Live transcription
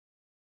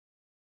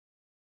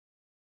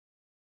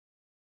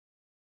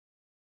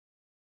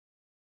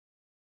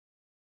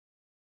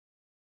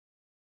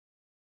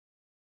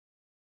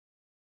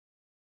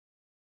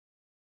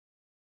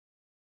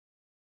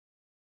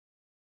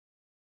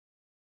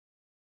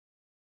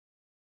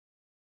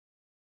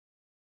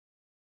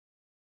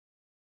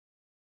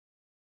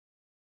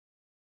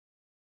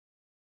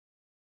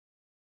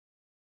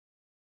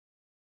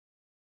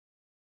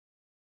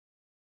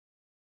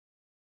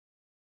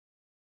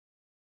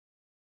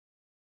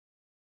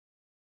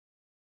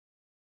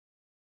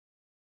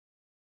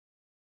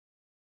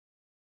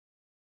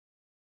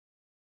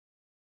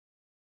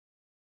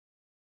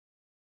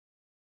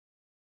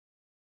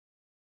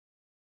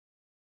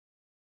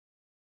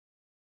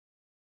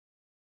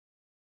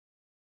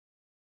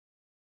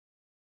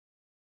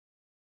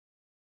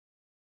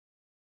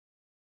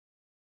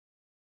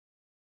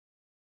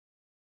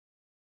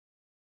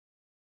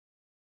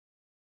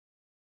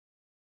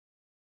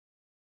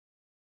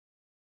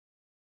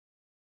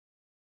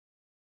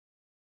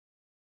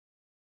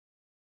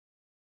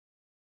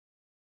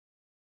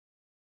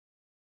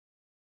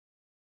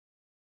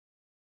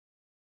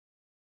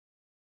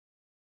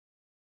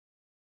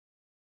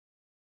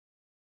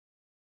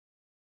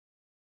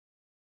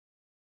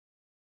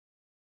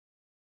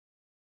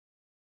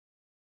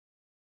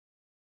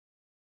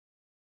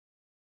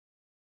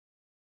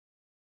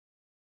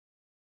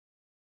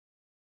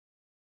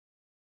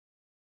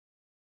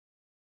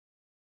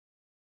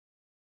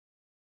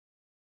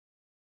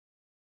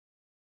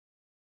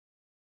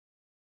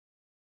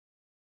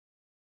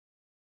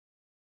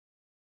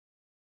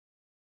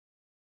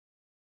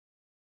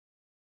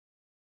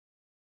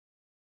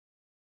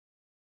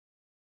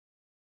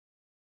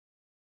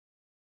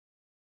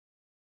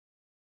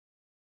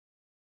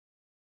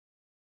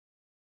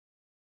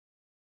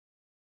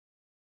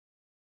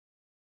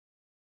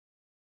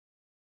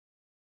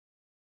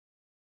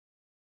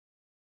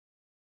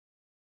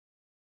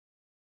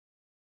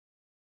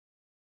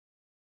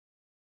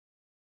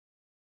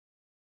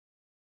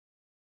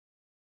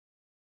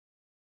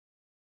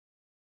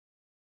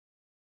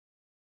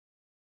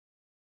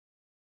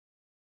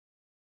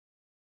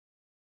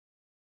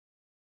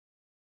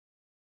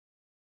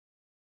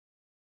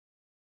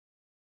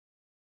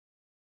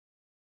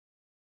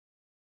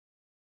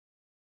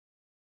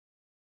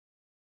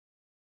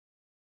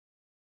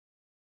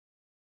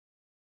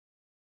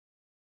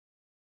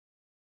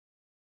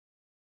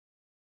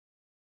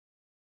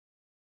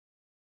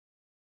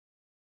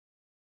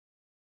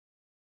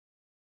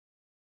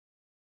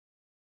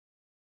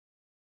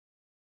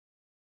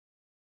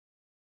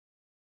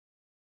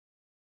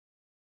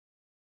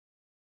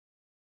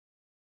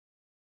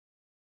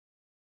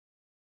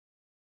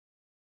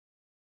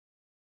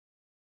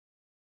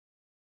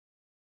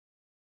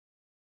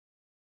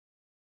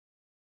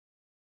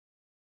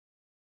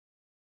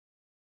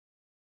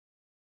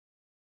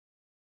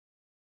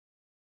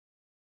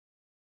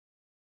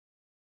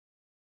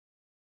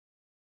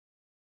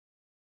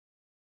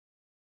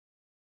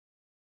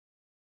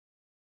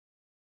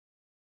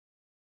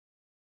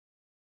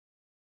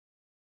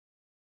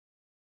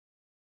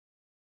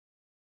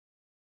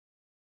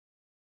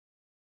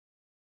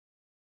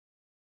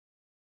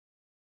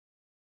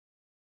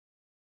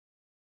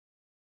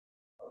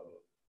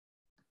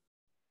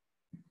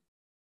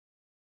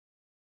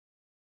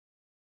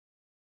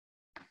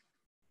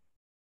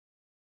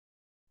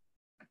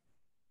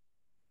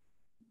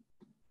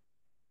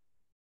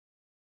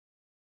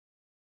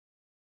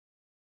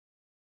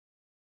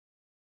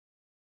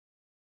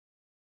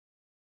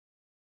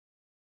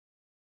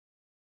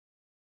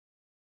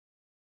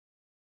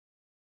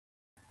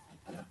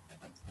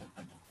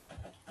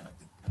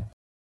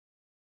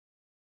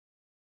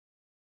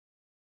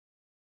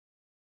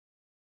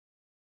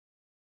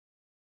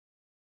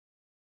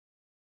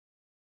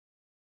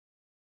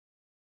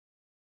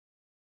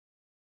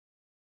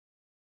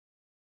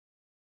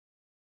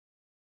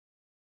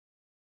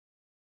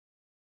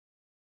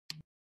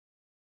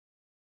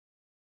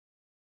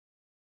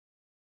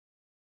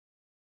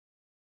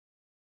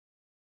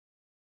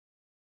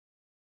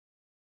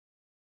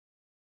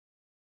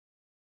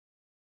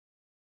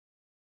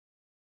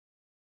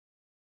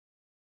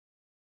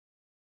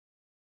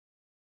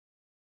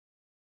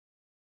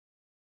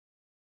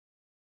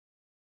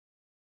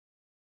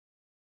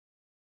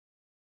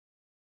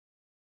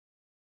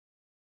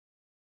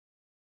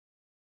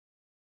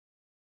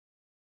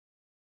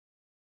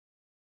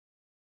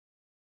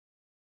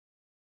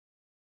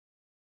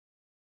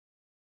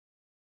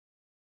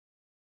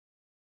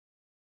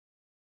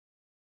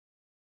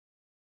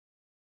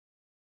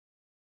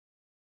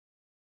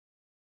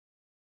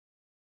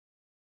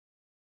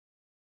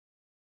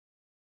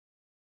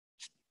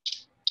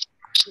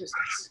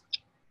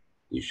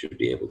You should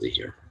be able to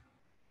hear.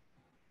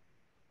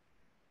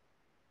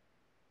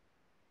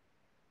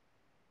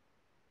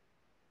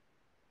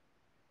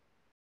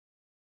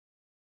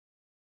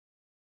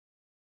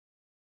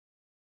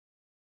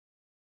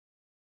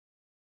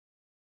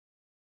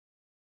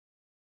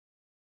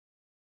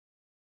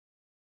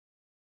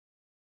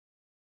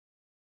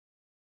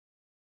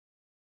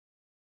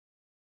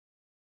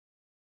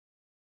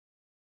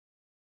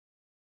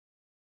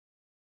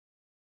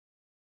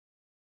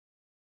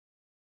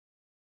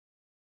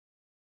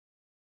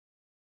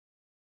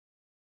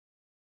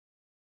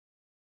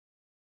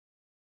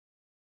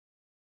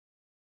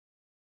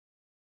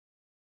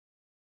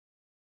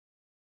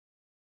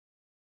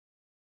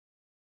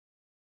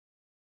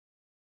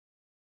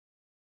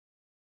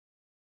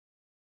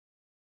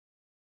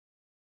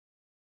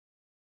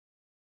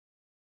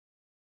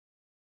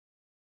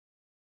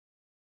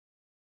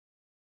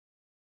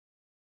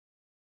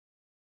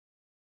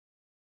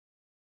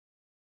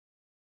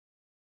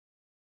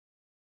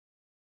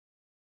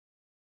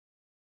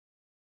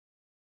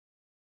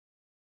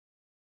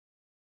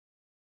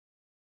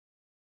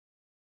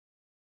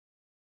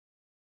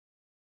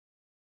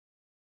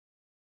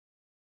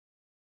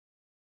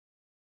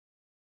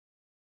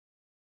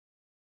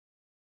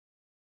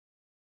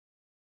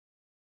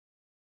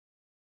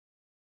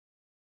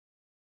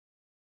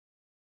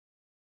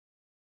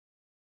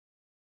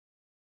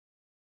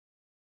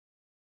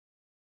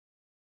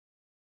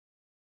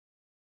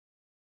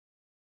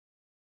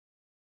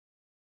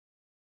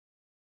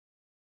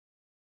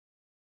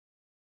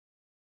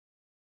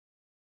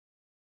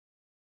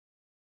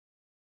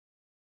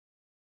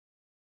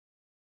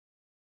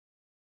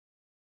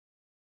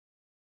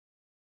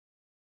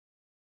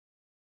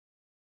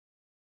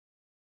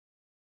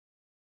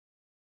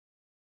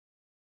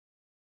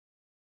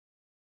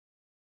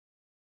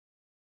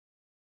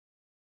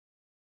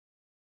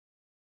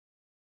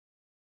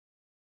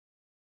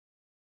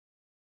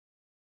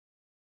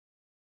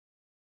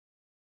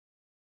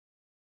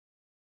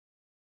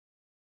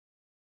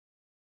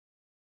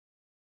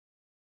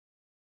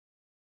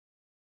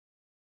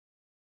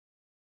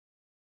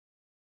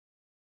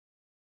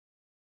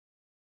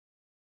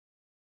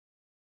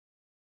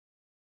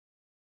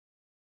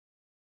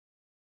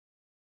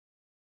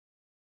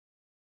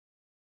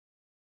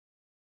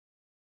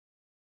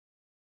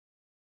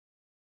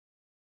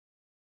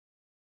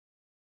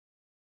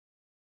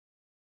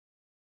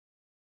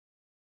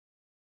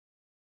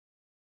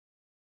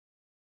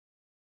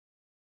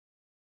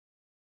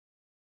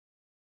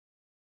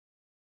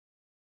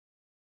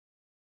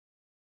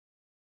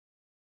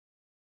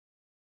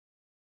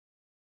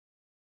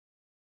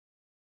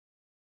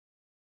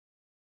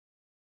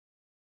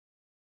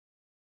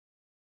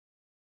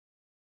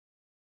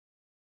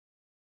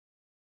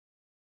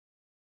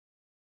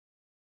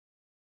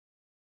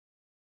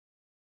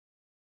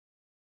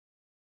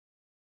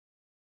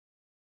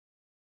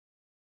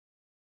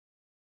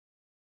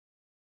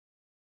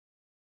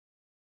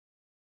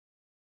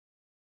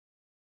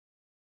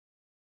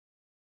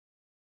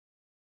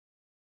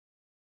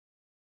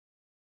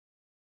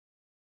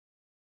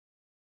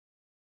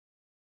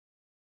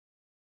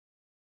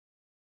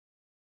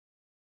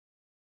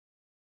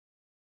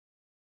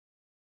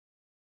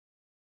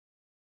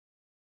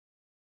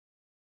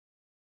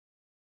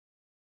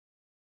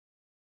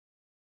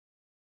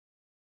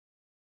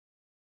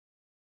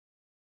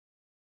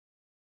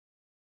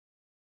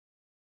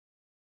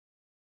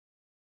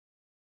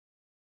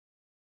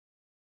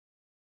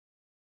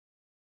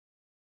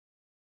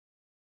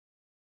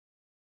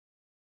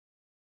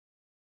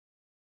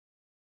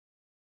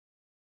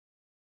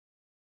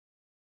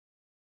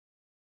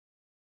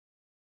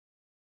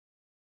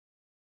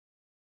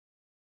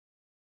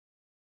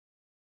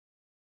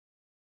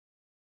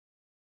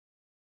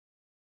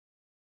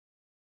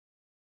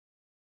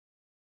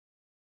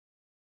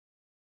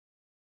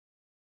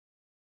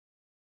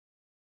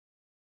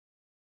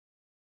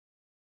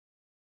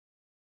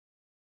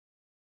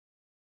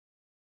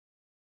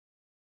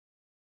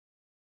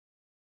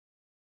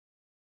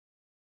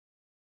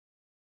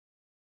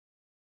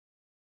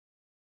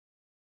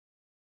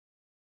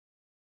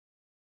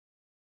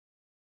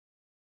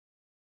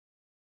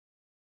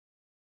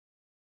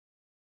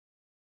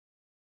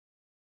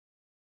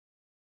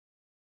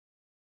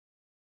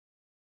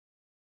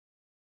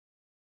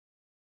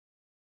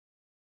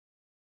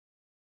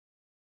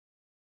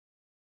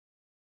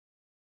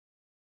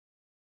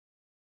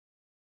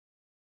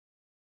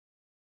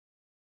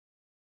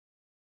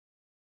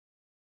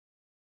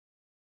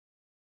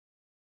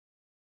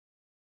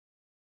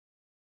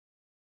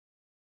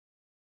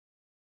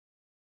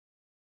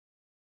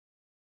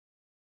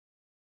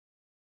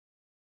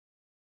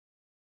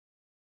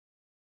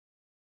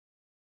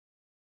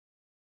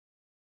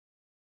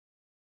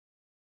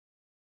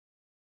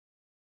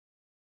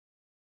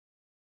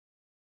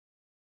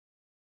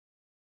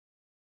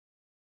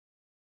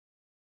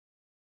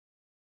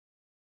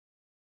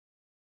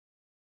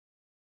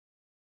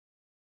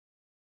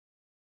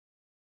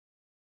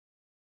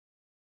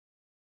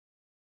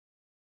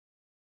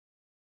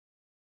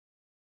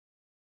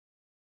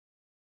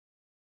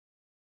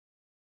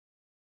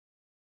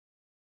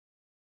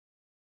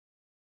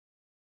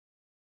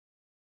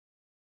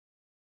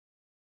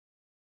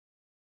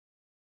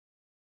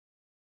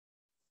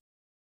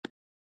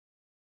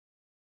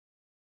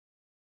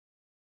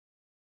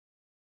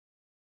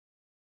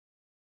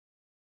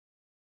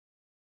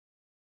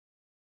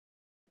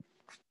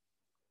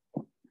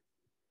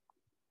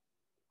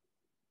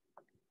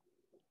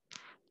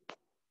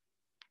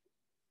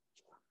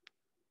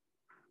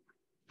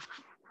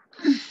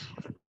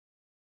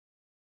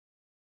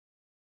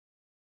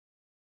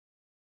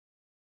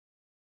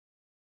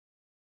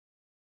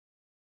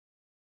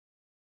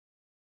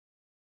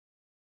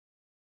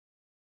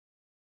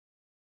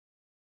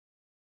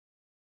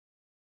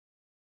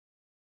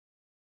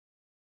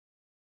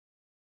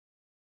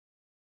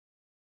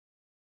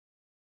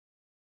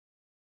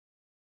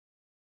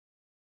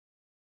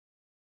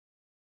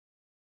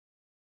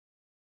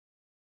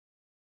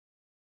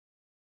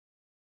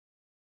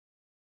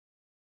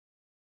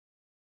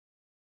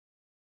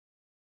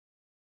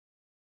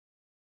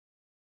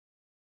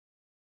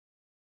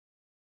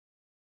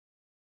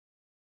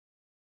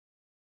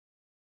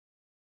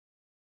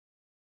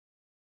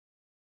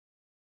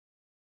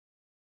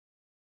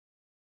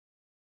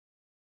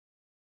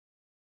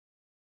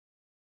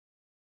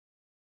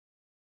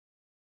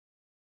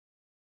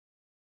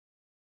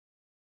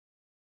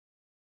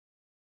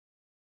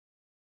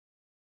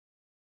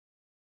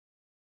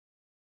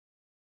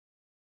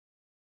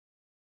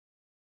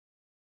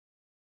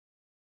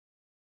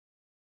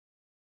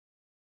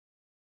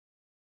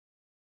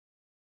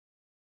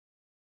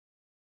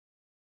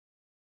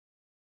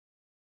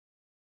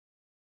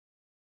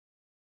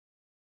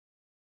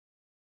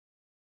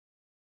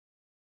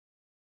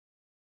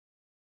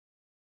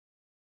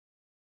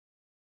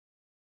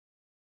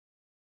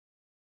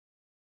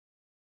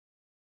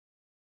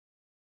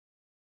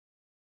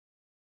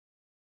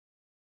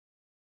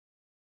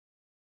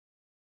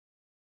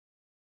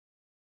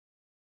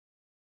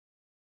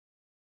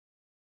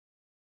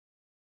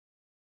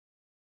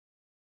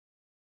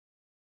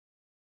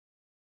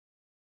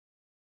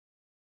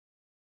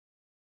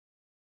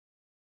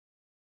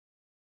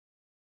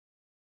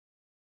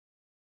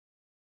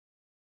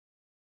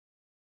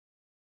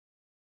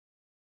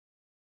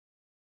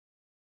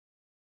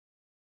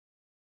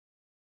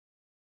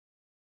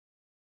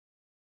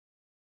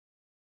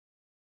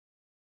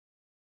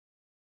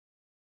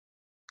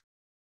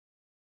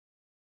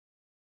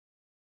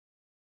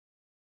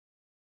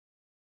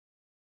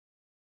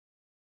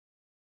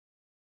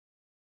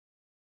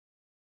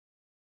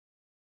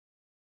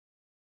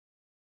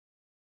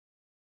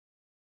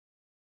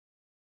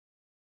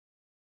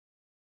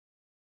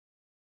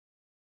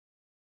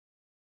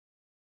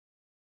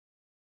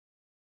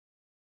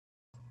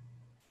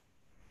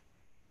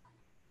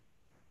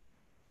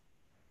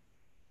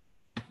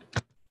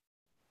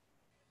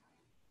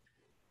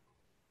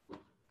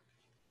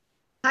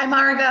 Hi,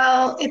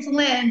 Margot. It's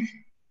Lynn.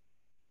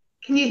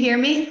 Can you hear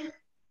me?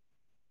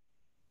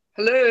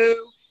 Hello.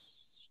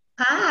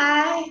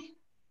 Hi.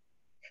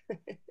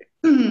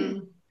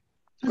 Hmm.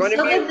 It's Going to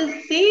so mute. good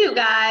to see you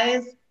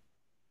guys.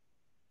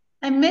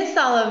 I miss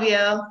all of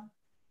you.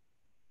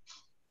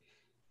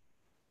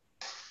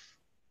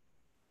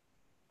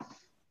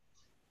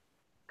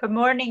 Good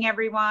morning,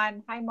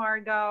 everyone. Hi,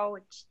 Margot.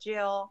 It's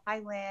Jill. Hi,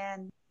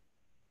 Lynn.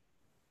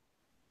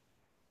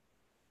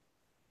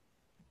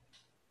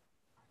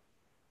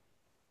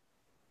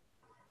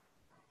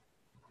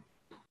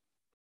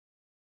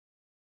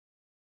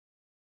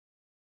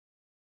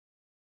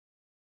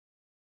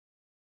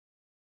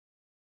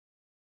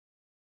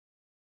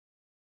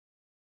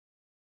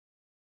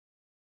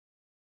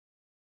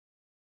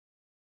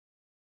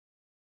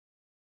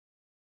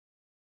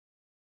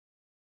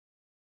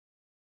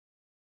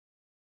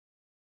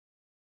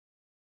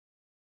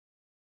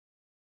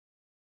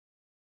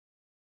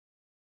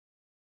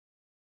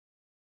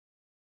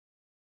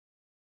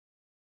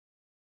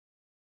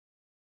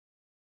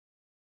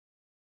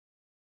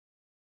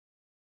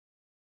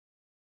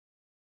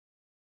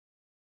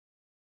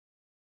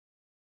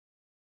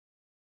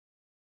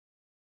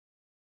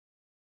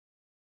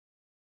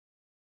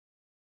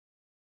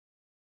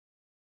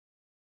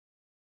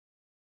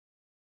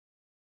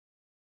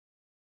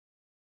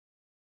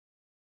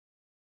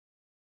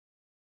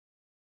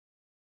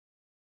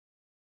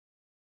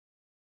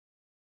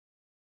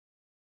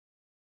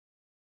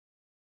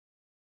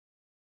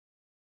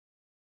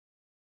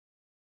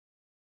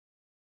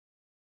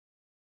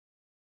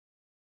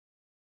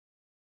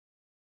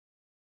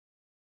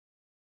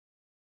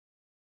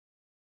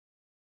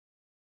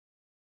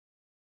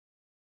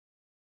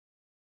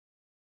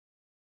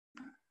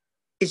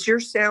 Is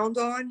your sound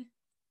on?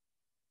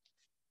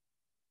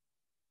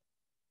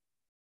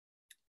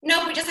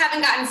 Nope, we just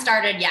haven't gotten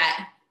started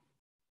yet.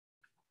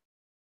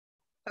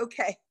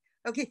 Okay.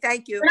 Okay,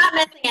 thank you. We're not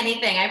missing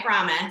anything, I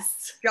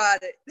promise.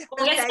 Got it.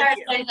 We'll get Thank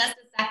started you. in just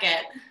a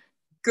second.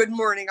 Good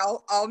morning.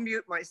 I'll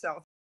mute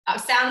myself. Oh,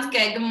 sounds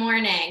good. Good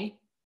morning.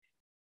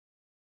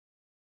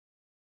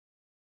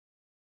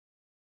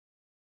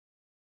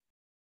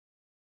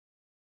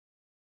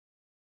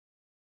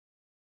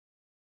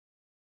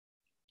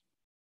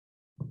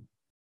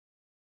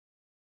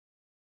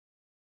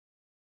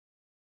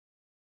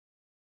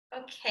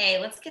 Okay,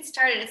 let's get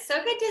started. It's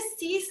so good to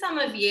see some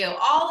of you,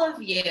 all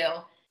of you.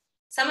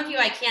 Some of you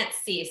I can't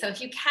see. So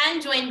if you can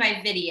join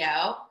by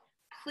video,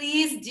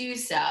 please do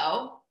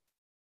so.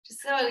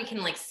 Just so we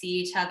can see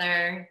each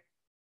other,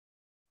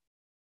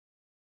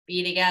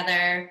 be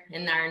together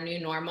in our new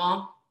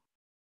normal.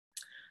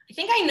 I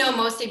think I know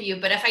most of you,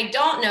 but if I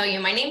don't know you,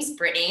 my name's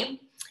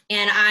Brittany,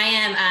 and I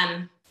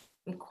am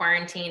I'm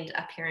quarantined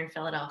up here in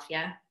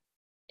Philadelphia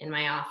in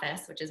my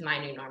office, which is my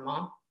new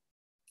normal.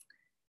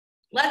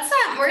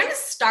 We're gonna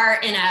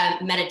start in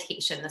a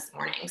meditation this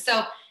morning.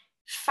 So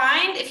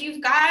if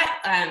you've got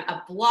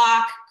a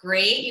block,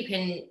 great, you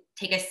can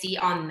take a seat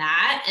on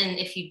that. And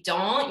if you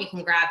don't, you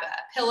can grab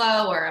a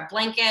pillow or a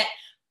blanket.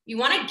 You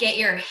wanna get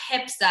your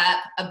hips up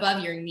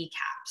above your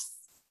kneecaps.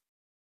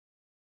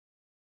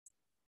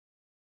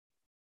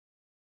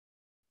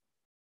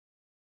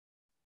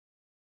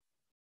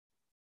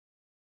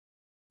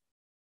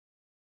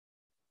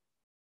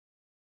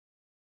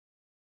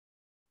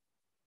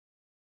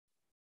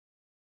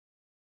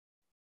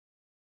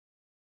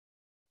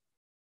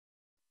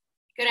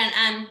 Good,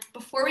 and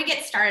before we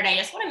get started, I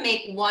just want to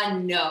make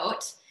one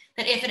note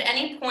that if at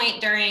any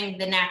point during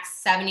the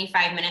next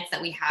 75 minutes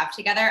that we have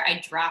together,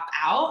 I drop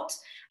out,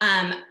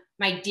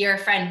 my dear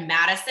friend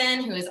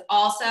Madison, who is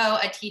also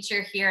a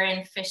teacher here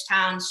in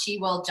Fishtown, she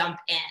will jump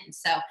in.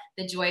 So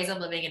the joys of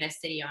living in a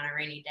city on a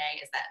rainy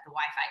day is that the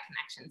Wi-Fi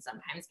connection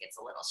sometimes gets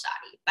a little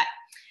shoddy, but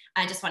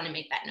I just wanted to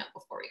make that note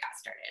before we got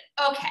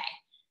started. Okay,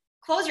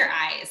 close your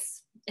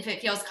eyes if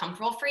it feels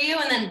comfortable for you,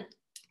 and then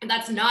if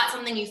that's not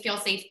something you feel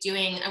safe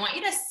doing, I want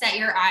you to set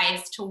your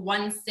eyes to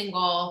one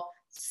single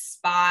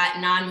spot,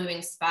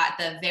 non-moving spot,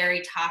 the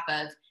very top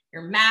of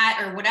your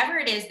mat or whatever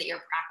it is that you're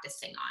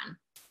practicing on.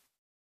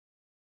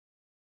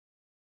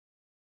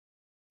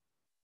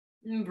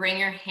 And bring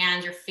your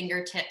hands, your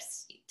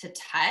fingertips to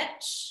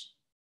touch.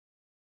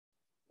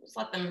 Just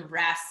let them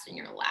rest in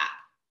your lap.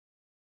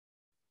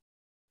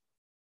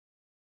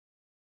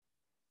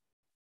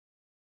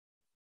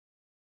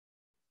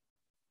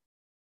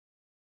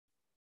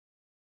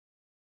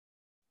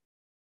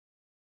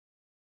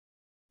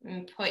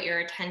 And put your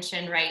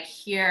attention right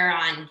here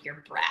on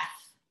your breath.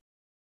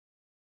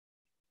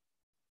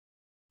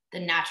 The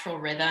natural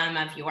rhythm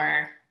of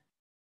your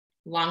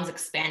lungs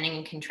expanding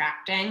and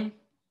contracting.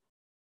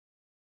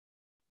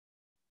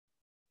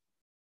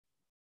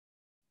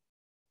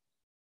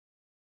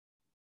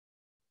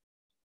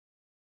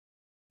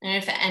 And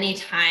if at any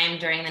time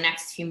during the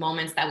next few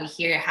moments that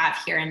we have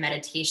here in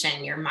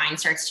meditation, your mind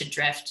starts to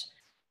drift,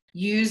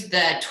 use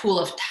the tool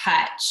of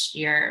touch,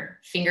 your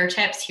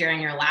fingertips here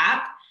in your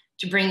lap,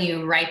 to bring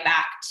you right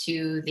back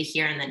to the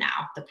here and the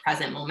now, the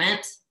present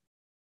moment.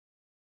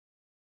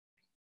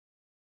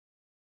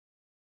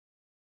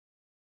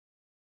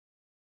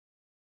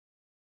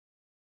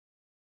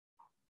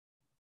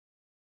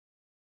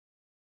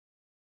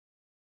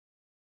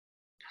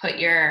 put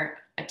your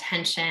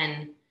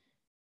attention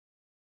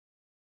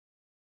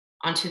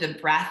onto the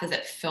breath as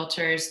it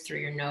filters through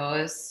your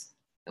nose,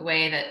 the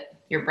way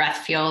that your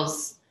breath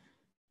feels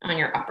on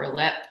your upper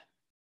lip.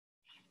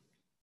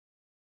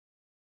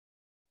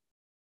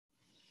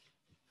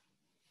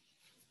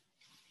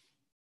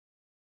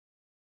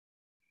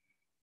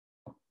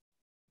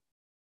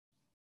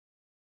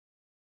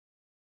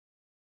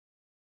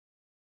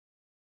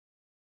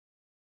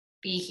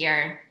 Be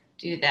here,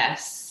 do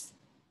this.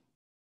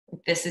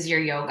 This is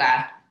your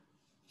yoga.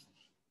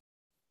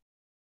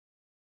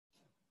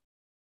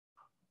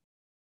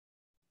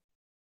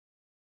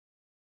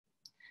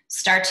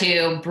 Start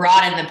to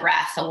broaden the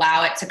breath.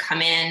 Allow it to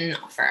come in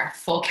for a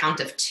full count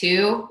of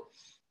 2.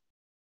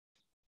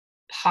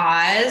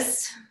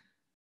 Pause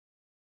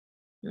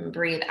and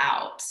breathe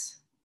out.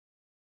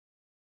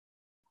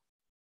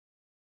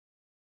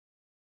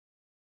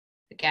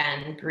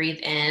 Again, breathe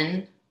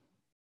in.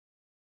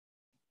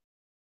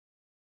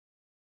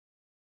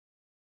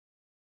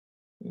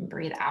 And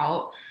breathe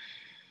out.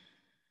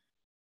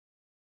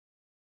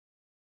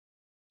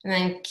 And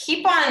then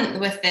keep on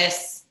with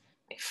this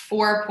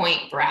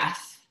 4-point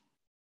breath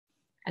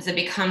as it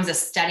becomes a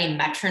steady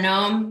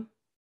metronome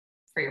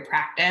for your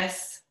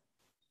practice.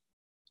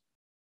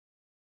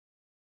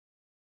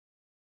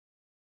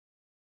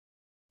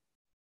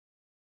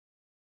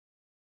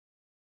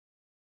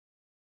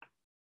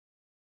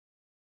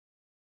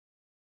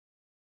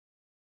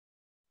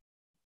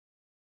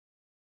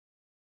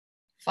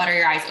 Flutter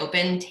your eyes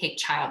open, take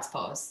child's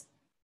pose.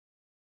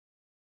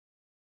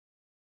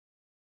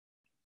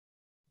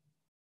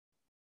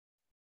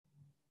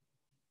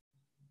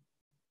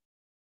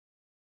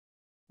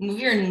 Move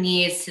your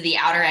knees to the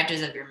outer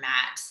edges of your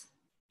mat.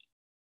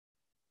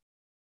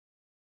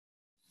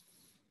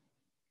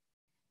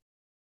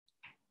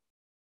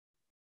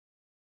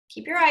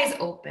 Keep your eyes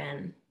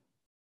open.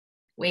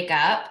 Wake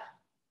up.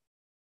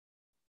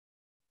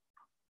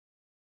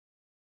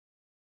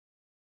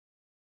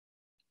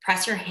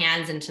 Press your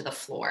hands into the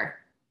floor.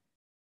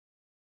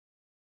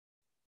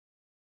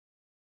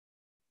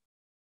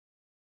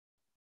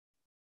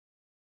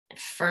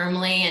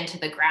 Firmly into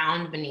the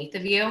ground beneath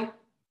of you.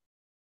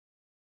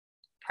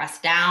 Press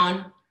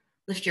down,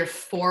 lift your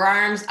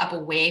forearms up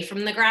away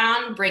from the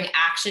ground, bring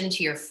action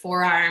to your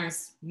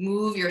forearms,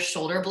 move your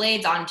shoulder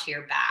blades onto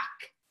your back.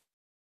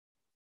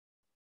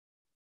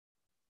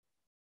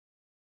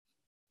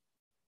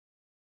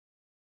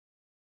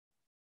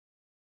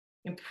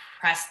 And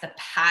press the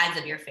pads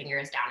of your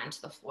fingers down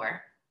into the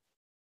floor.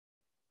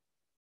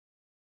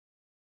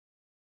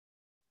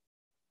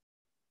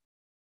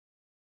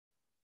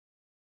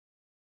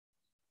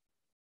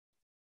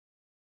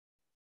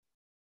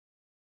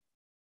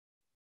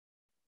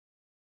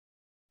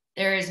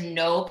 There is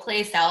no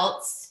place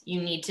else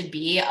you need to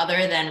be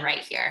other than right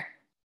here.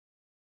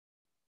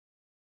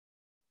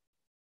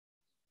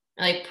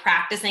 Like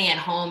practicing at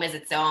home is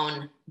its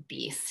own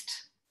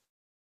beast.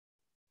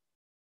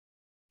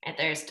 And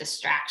there's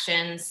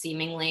distractions,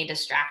 seemingly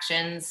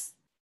distractions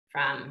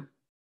from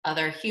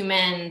other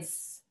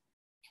humans,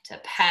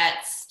 to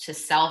pets, to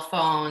cell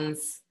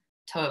phones,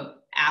 to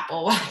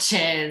Apple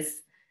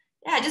Watches.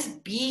 Yeah,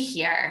 just be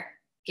here.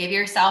 Give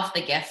yourself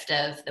the gift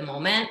of the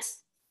moment.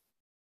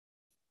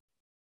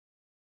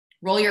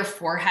 Roll your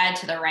forehead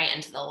to the right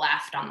and to the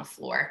left on the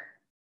floor.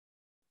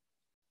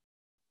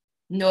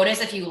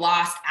 Notice if you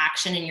lost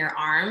action in your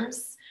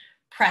arms.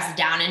 Press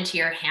down into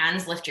your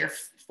hands, lift your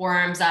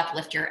forearms up,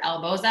 lift your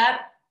elbows up.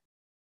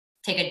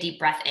 Take a deep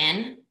breath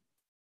in.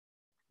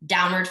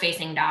 Downward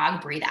facing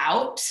dog, breathe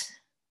out.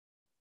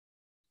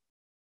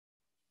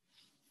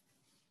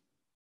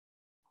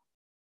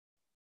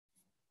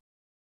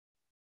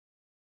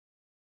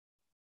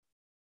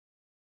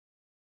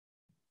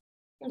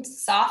 And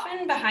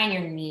soften behind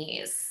your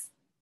knees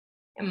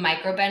and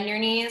micro bend your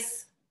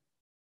knees.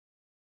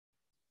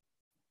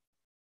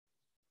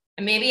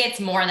 And maybe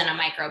it's more than a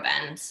micro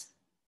bend.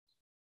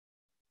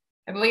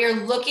 But what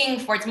you're looking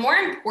for, it's more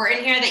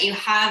important here that you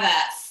have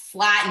a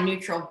flat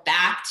neutral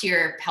back to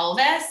your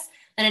pelvis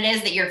than it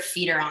is that your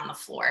feet are on the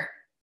floor,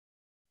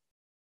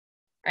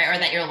 right? Or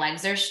that your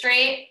legs are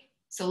straight.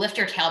 So lift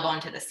your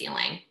tailbone to the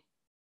ceiling.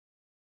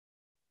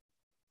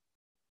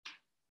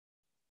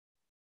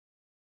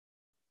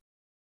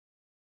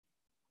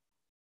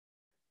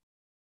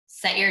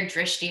 Set your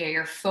drishti, or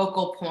your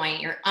focal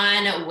point, your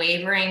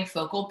unwavering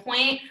focal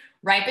point,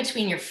 right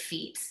between your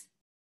feet.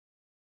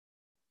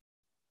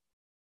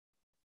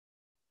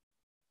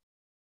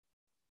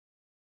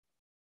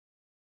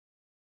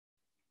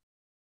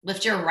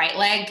 Lift your right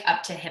leg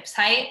up to hips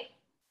height.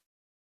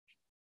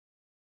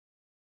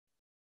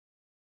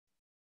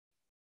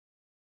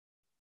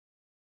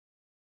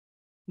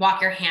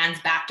 Walk your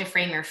hands back to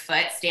frame your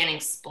foot, standing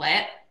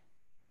split.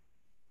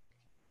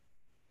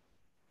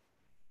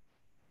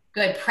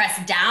 Good,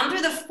 press down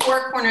through the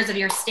 4 corners of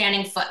your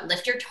standing foot.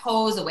 Lift your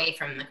toes away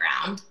from the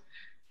ground.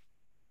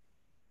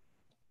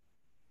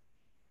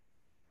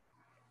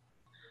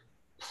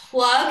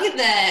 Plug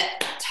the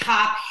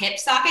top hip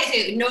socket.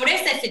 So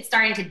notice if it's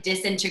starting to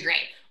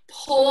disintegrate.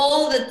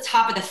 pull the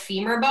top of the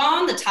femur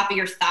bone, the top of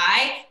your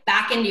thigh,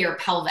 back into your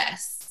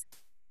pelvis.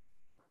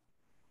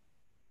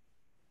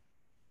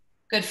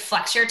 Good,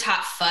 flex your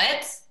top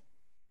foot.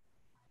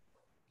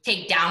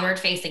 Take downward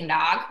facing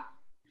dog.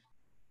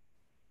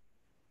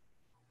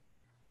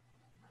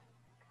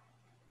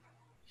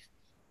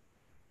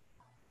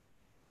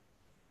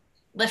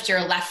 Lift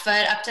your left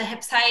foot up to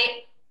hips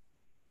height.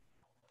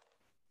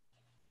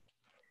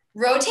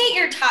 Rotate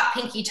your top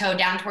pinky toe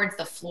down towards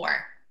the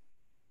floor.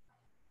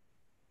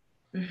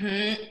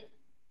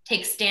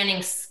 Take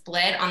standing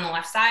split on the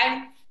left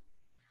side.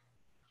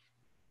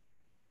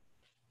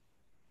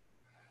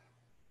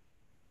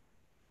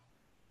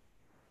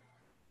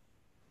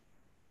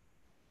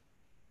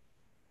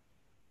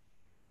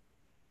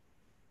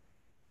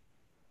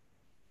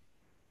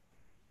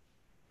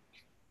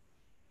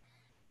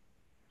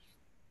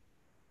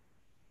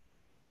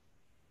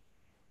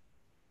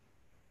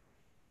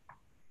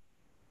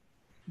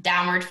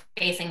 Downward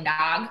facing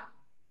dog.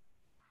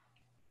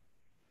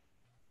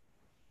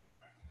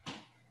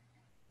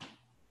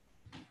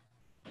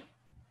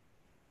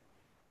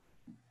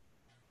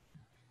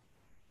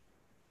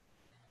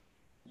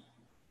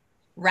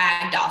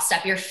 Ragdoll,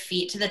 step your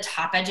feet to the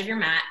top edge of your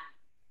mat.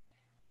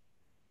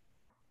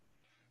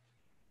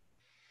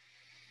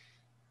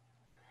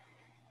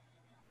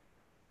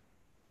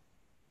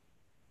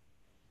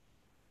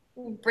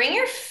 Bring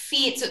your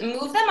feet, so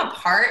move them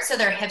apart so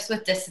they're hips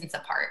width distance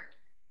apart.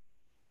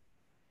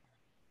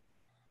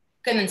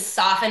 Good, and then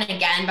soften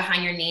again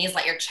behind your knees.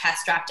 Let your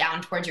chest drop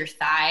down towards your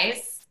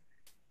thighs.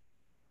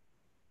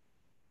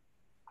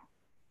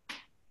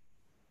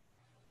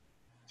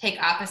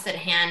 Take opposite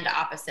hand to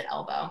opposite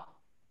elbow.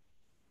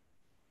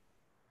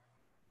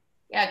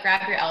 Yeah,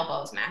 grab your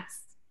elbows,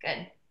 Max.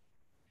 Good.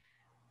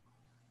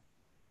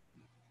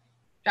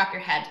 Drop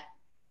your head.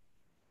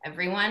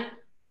 Everyone.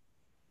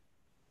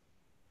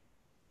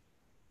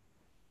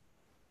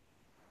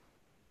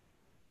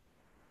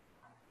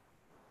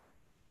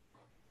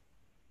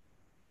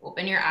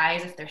 Open your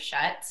eyes if they're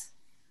shut.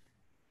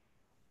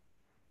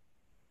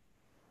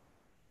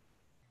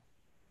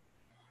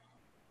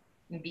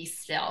 And be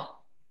still.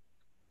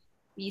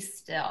 Be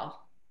still.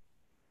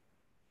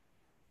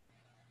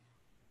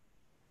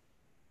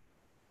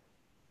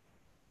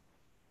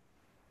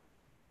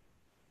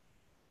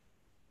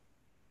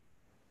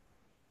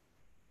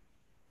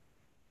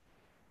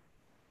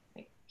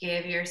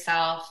 Give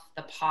yourself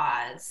the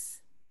pause.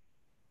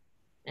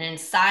 And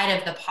inside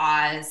of the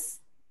pause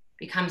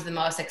becomes the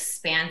most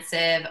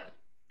expansive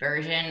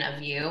version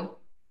of you.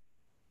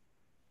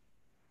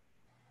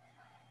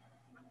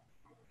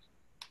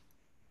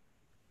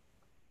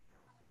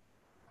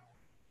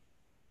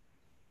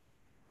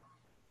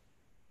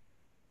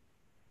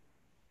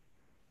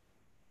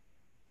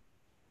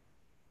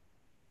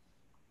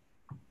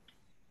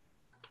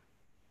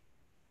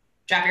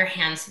 Drop your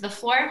hands to the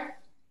floor.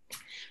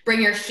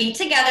 Bring your feet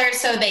together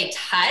so they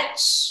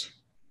touch.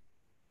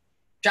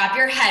 Drop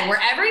your head.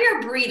 Wherever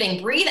you're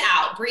breathing, breathe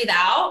out, breathe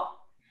out.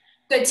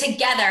 Good,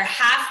 together,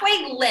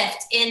 halfway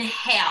lift,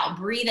 inhale,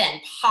 breathe in,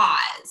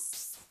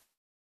 pause.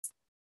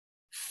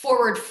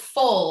 Forward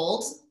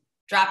fold,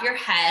 drop your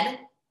head.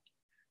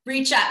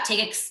 Reach up,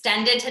 take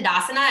extended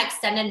Tadasana,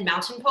 extended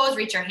mountain pose,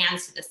 reach your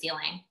hands to the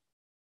ceiling.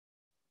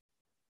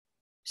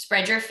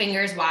 Spread your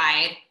fingers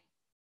wide.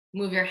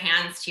 Move your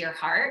hands to your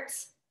heart.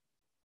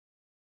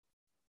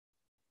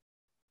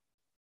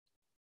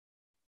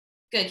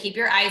 Good, keep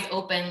your eyes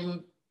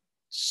open.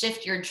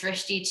 Shift your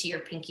drishti to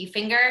your pinky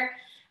finger.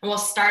 And we'll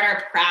start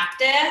our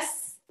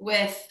practice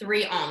with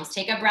 3 ohms.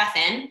 Take a breath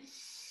in.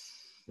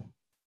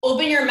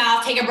 Open your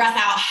mouth, take a breath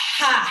out.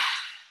 Ha.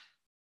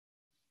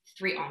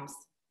 3 ohms.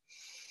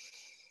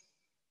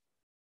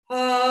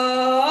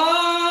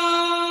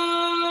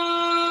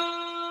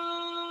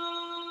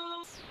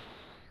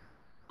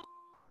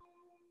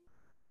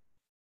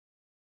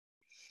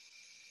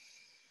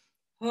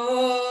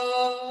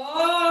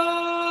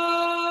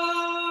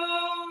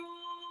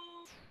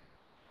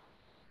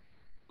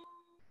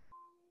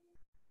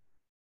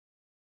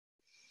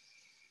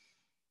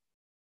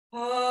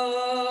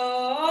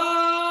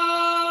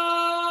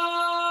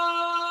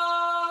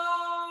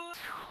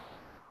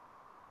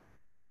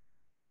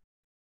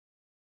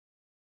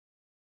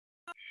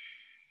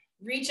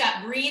 Reach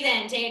up, breathe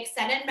in, take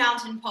extended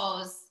mountain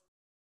pose.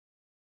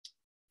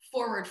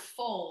 Forward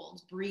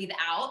fold, breathe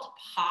out,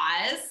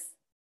 pause.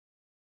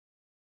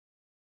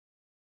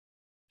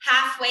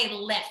 Halfway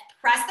lift,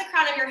 press the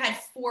crown of your head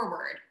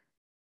forward.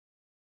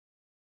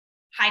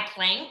 High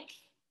plank.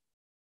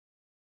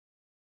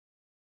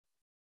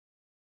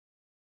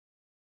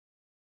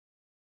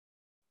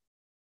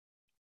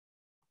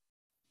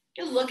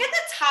 Look at the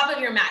top of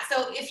your mat.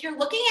 So if you're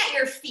looking at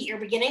your feet, you're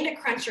beginning to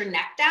crunch your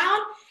neck down,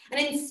 and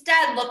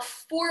instead look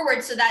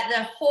forward so that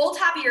the whole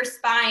top of your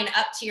spine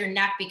up to your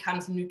neck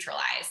becomes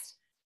neutralized.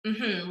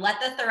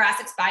 Let the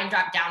thoracic spine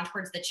drop down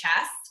towards the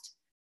chest.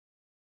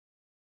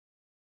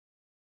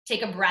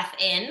 Take a breath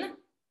in,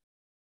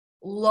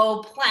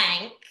 low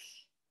plank,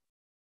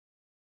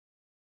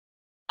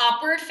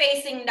 upward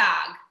facing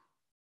dog.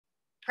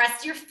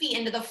 Press your feet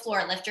into the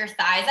floor. Lift your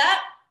thighs up.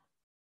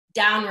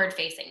 Downward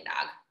facing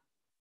dog.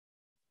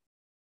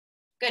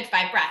 Good,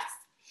 5 breaths.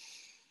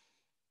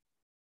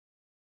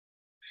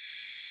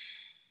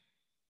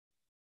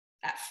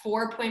 That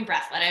 4-point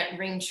breath, let it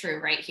ring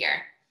true right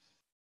here.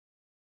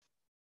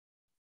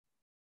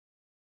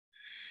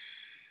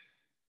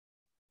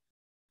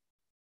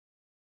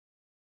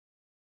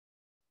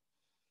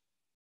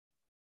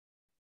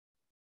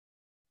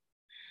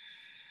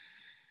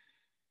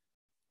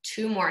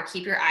 Two more,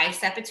 keep your eyes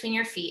set between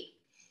your feet.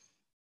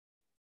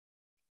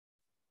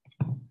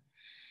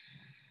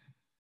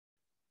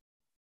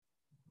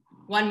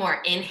 One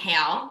more,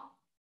 inhale.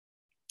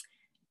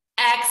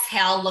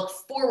 Exhale, look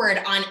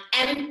forward on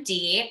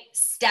empty,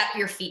 step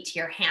your feet to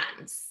your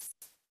hands.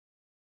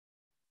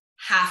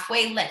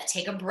 Halfway lift,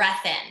 take a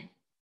breath in.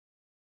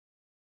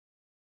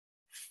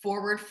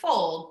 Forward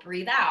fold,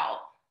 breathe out.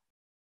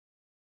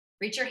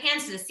 Reach your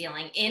hands to the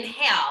ceiling,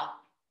 inhale.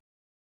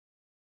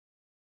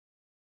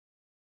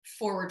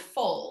 Forward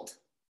fold.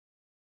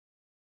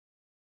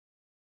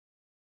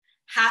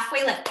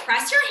 Halfway lift,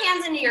 press your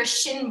hands into your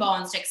shin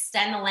bones to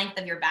extend the length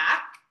of your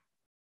back.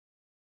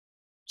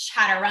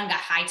 Chaturanga,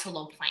 high to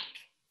low plank.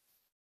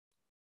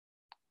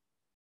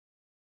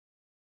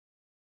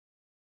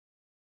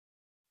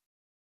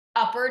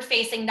 Upward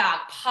facing dog,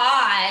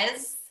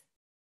 pause.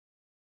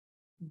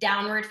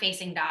 Downward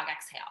facing dog,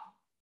 exhale.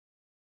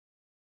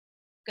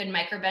 Good,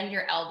 micro bend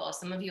your elbows.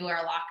 Some of you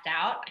are locked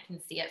out. I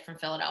can see it from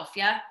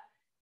Philadelphia.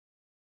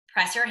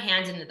 Press your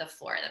hands into the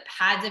floor, the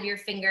pads of your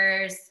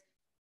fingers,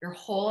 your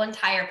whole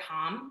entire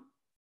palm.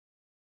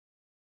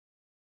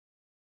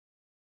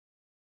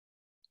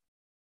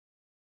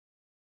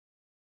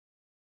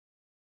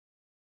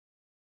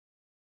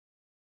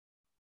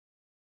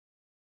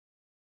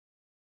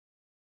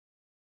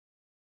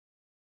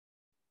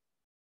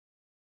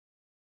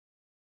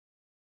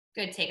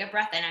 Good, take a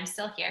breath in, I'm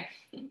still here.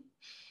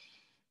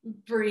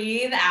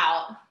 Breathe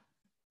out.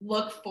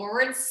 Look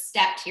forward,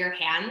 step to your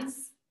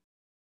hands.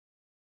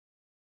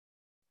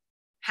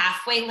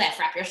 Halfway lift,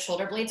 wrap your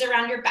shoulder blades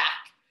around your back.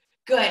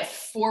 Good,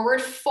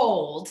 forward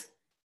fold.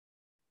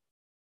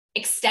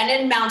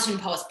 Extended mountain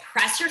pose.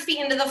 Press your feet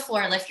into the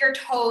floor, lift your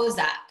toes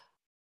up.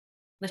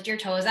 Lift your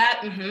toes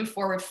up,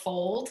 forward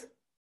fold.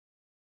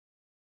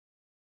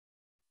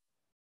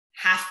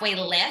 Halfway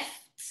lift.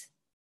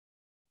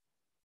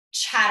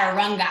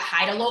 Chaturanga,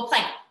 high to low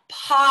plank.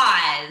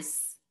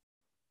 Pause.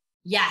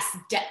 Yes,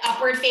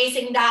 upward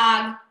facing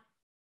dog,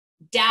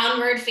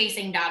 downward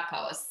facing dog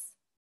pose.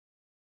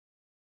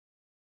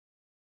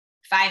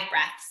 5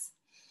 breaths.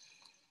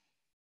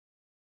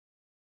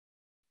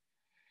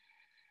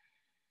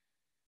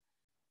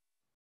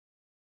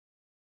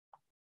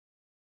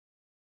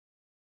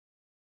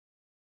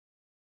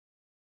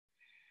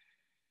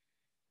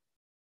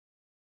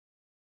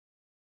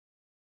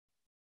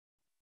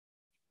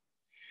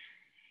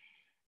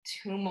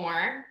 Two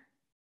more.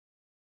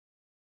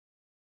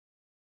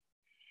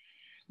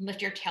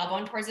 Lift your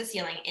tailbone towards the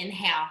ceiling.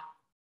 Inhale.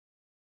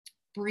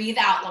 Breathe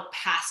out. Look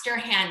past your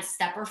hands.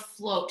 Step or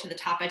float to the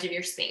top edge of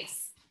your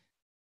space.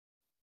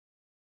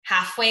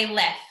 Halfway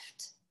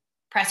lift.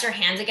 Press your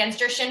hands against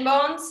your shin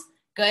bones.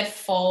 Good.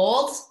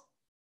 Fold.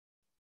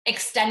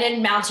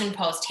 Extended mountain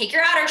pose. Take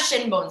your outer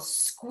shin bones.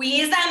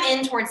 Squeeze them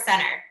in towards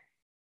center.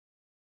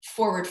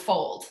 Forward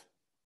fold.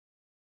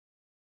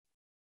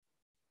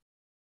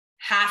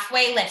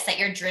 Halfway lift. Set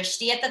your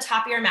drishti at the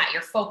top of your mat,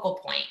 your focal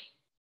point.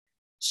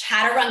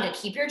 Chaturanga,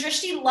 keep your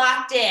drishti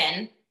locked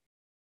in.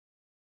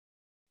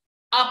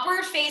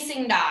 Upward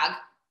facing dog,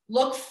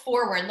 look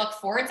forward, look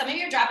forward. Some of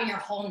you are dropping your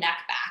whole neck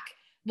back.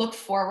 Look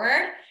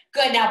forward.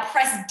 Good, now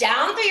press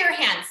down through your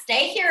hands.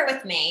 Stay here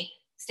with me.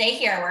 Stay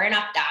here, we're in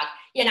up dog.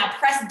 Yeah, now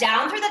press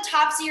down through the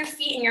tops of your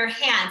feet and your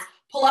hands.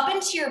 Pull up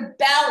into your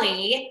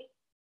belly,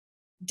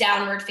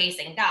 downward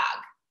facing dog.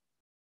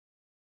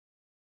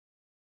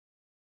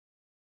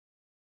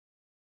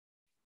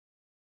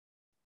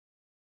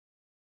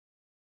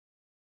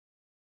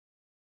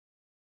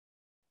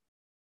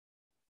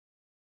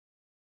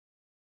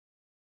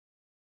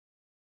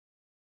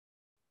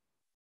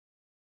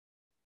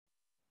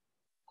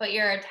 Put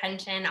your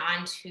attention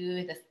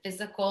onto the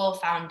physical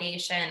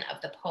foundation of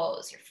the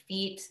pose, your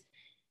feet,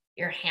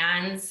 your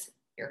hands,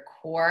 your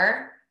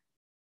core.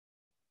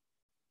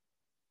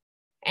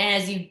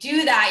 And as you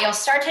do that, you'll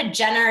start to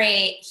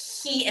generate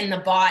heat in the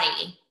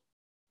body.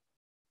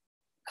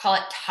 Call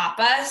it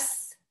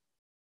tapas,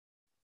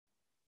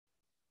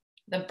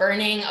 the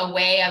burning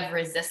away of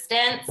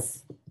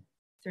resistance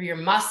through your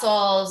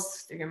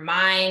muscles, through your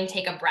mind.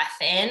 Take a breath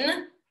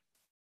in.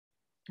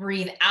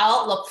 Breathe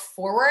out, look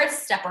forward,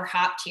 step or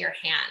hop to your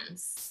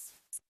hands.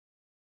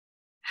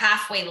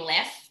 Halfway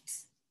lift.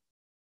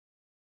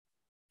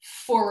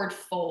 Forward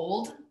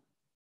fold.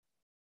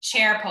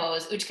 Chair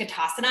pose,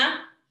 Utkatasana.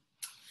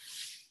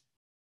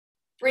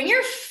 Bring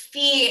your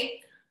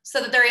feet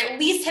so that they're at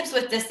least hips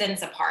width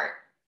distance apart,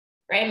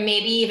 right?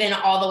 Maybe even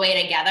all the way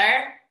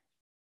together.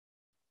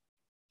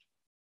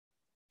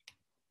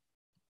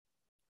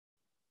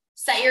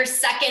 Set your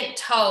second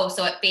toe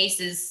so it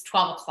faces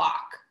 12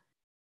 o'clock.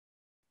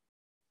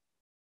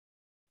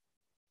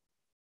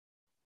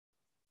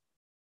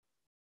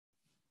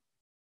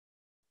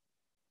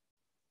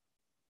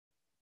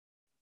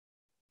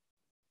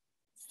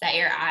 Set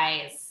your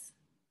eyes.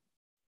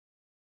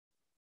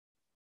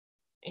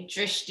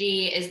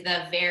 Drishti is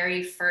the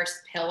very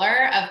first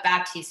pillar of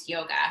Baptiste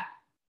yoga.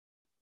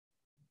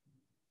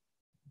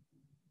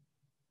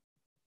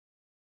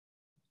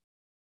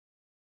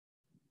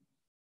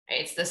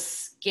 It's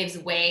this gives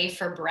way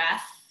for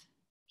breath.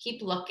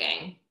 Keep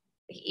looking.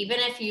 Even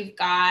if you've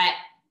got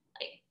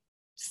like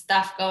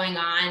stuff going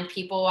on,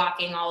 people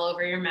walking all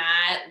over your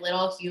mat,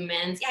 little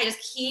humans, yeah,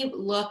 just keep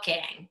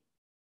looking.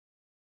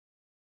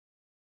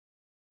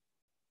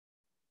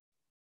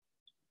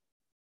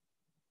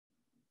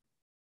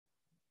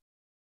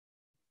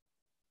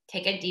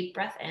 Take a deep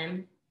breath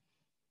in.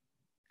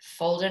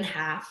 Fold in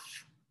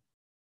half.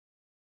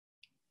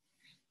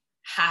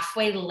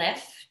 Halfway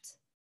lift.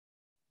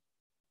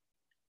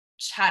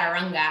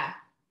 Chaturanga.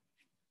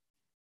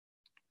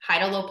 High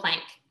to low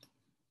plank.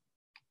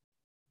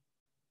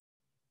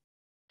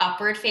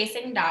 Upward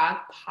facing dog,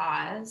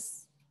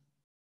 pause.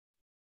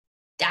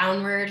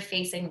 Downward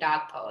facing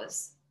dog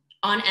pose.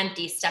 On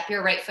empty, step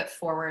your right foot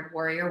forward,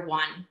 warrior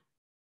one.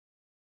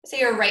 So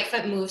your right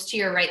foot moves to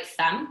your right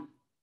thumb.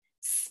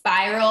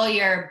 Spiral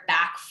your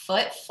back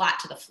foot flat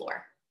to the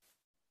floor.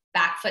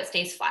 Back foot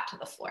stays flat to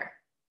the floor.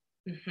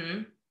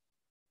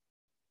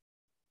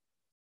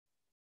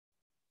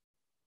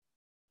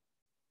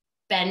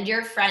 Bend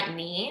your front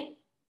knee.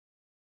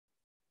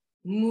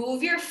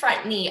 Move your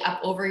front knee up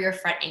over your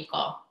front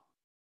ankle.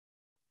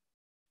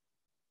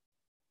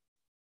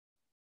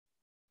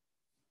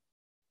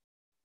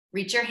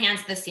 Reach your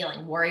hands to the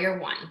ceiling. Warrior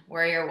one,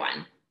 warrior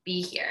one.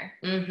 Be here.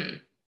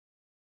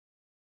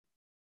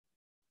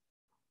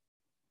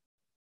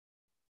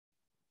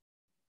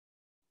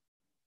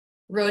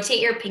 Rotate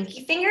your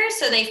pinky fingers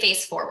so they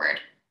face forward.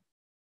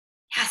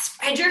 Yeah,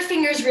 spread your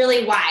fingers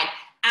really wide.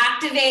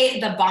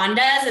 Activate the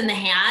bandhas in the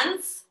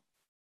hands.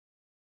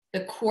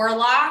 The core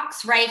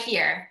locks right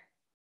here.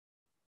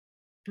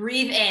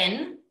 Breathe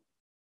in.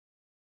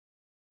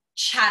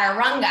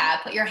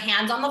 Chaturanga. Put your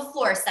hands on the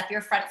floor. Step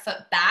your front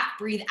foot back.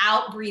 Breathe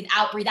out, breathe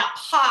out, breathe out.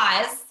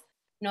 Pause.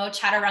 No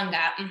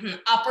chaturanga.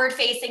 Upward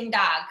facing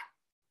dog.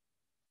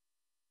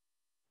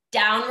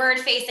 Downward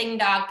facing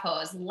dog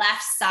pose.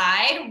 Left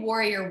side,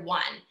 warrior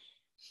one.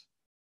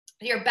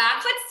 Your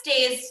back foot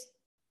stays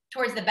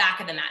towards the back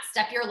of the mat.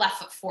 Step your left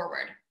foot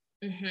forward.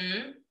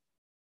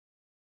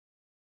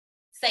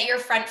 Set your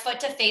front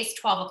foot to face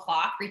 12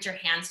 o'clock. Reach your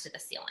hands to the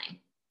ceiling.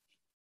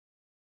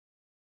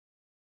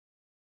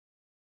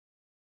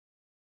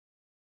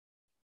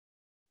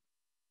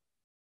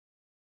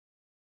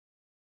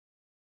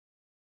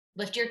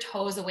 Lift your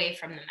toes away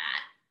from the mat.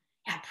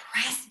 Yeah,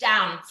 press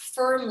down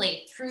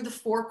firmly through the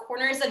four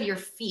corners of your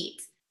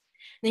feet.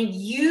 Then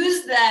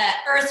use the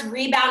earth's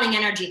rebounding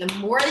energy. The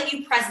more that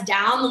you press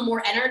down, the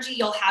more energy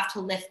you'll have to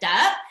lift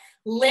up.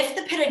 Lift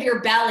the pit of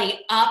your belly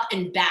up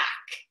and back.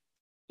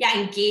 Yeah,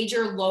 engage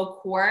your low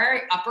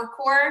core, upper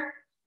core.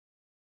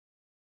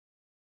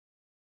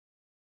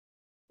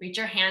 Reach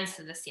your hands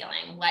to the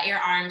ceiling. Let your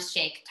arms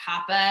shake.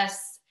 Tapas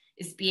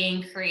is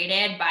being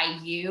created by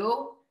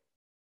you.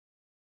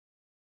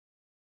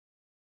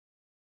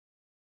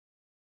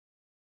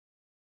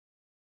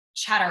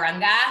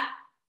 Chaturanga.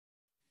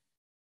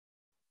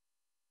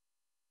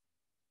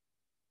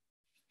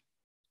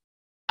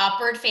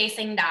 Upward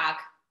facing dog.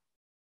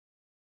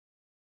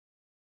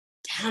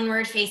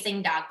 Downward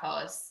facing dog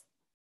pose.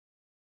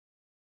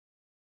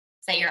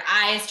 Set your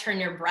eyes, turn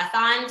your breath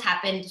on,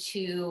 tap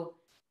into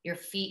your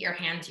feet, your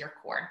hands, your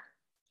core.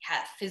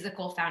 Yeah,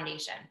 physical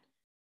foundation.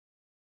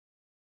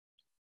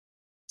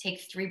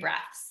 Take 3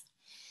 breaths.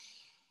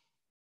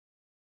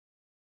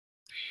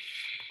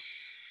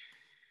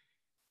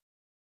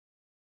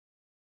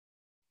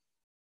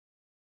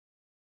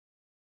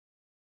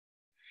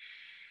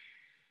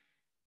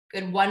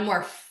 Good, one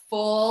more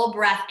full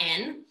breath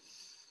in.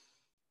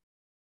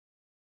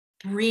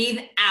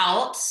 Breathe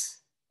out,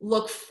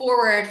 look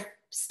forward,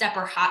 step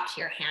or hop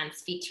to your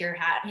hands, feet to your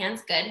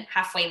hands, good.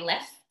 Halfway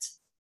lift.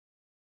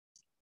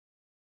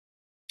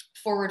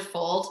 Forward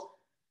fold.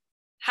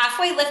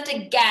 Halfway lift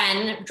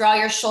again, draw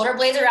your shoulder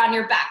blades around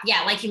your back.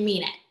 Yeah, like you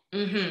mean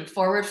it.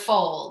 Forward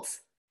fold.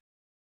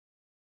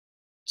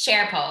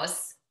 Chair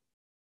pose.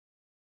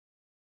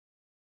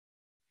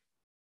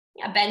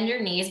 Yeah, bend your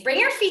knees, bring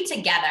your feet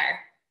together.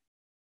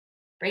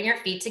 Bring your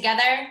feet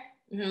together,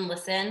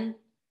 listen.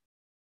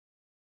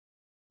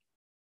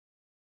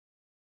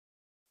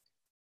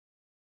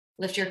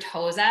 Lift your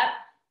toes up.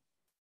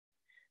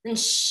 Then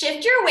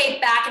shift your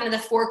weight back into the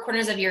 4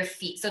 corners of your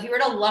feet. So if you were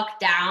to look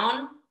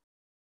down,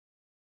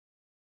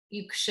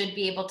 you should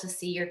be able to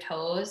see your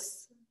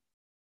toes.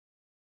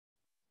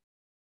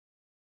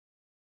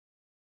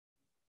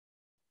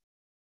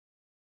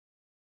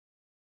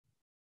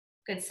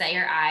 Good, set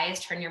your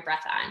eyes, turn your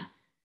breath on.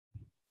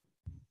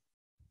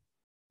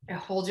 And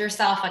hold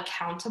yourself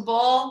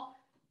accountable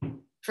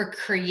for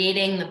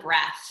creating the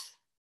breath.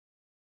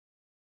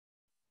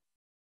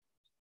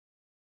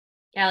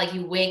 Yeah, like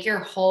you wake your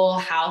whole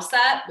house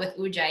up with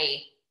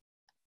Ujjayi.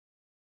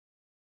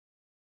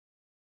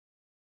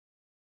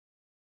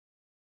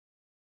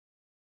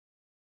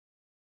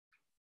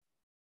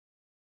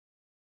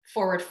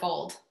 forward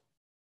fold.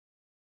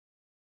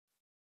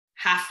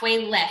 Halfway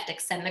lift,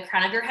 extend the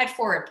crown of your head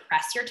forward,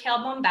 press your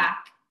tailbone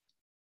back.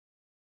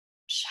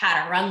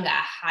 Chaturanga,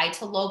 high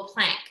to low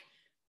plank.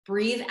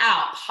 Breathe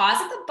out,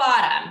 pause at the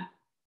bottom.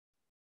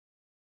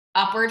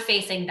 Upward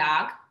facing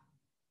dog.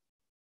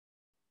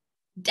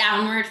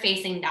 Downward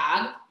facing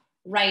dog.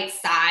 Right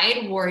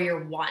side,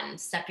 warrior one.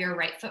 Step your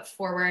right foot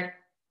forward.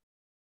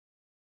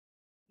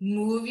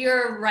 Move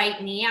your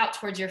right knee out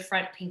towards your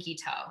front pinky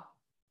toe.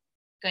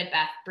 Good,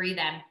 Beth, breathe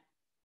in.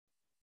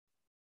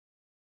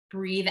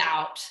 Breathe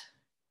out.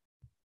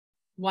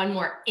 One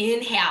more,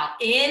 inhale,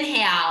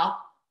 inhale,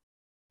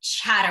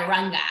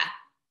 chaturanga.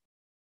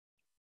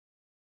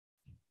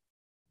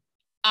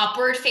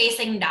 Upward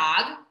facing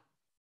dog,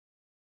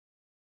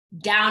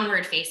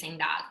 downward facing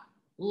dog.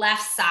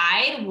 Left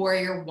side,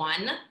 warrior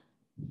one.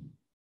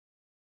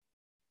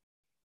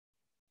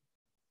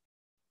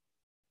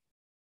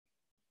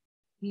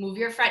 Move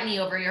your front knee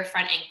over your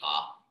front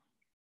ankle.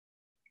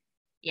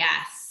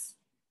 Yes.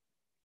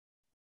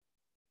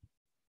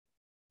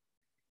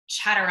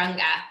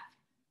 Chaturanga.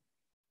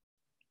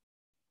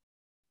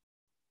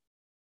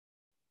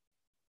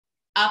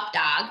 Up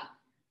dog.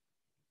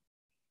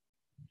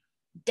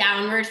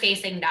 Downward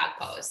facing dog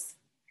pose.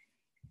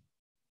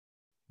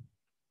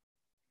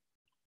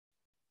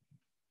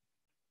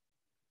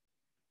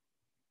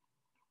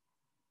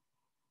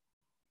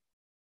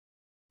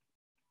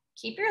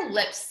 Keep your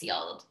lips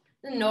sealed.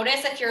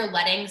 Notice if you're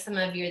letting some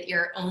of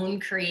your own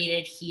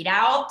created heat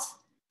out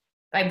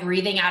by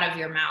breathing out of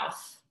your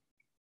mouth.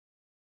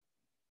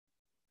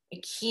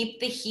 Keep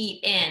the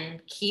heat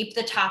in, keep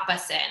the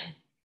tapas in.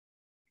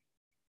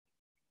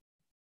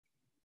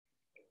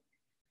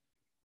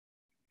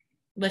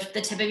 Lift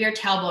the tip of your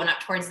tailbone up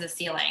towards the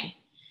ceiling.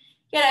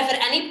 Yet if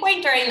at any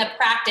point during the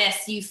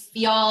practice you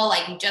feel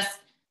like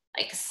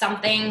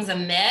something's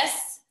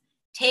amiss,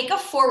 take a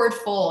forward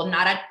fold,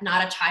 not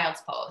a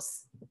child's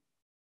pose.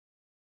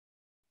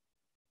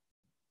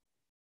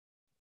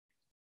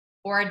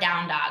 Or a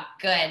down dog.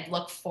 Good.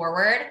 Look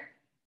forward.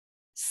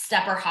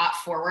 Step or hop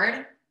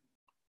forward.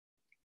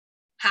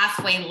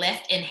 Halfway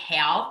lift,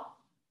 inhale.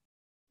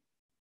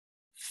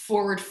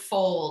 Forward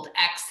fold,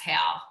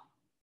 exhale.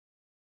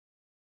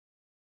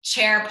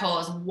 Chair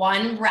pose,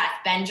 one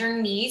breath. Bend your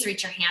knees,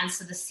 reach your hands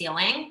to the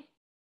ceiling.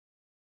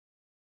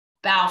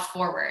 Bow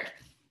forward.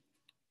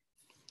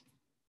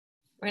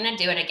 We're gonna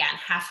do it again.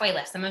 Halfway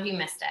lift. Some of you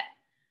missed it.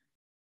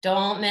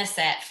 Don't miss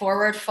it.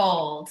 Forward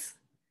fold.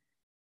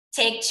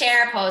 Take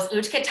chair pose,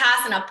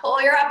 Utkatasana.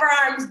 Pull your upper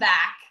arms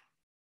back.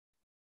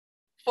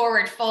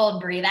 Forward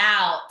fold, breathe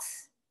out.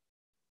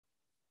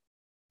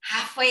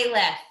 Halfway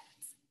lift.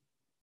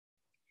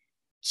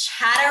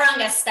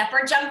 Chaturanga, step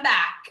or jump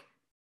back.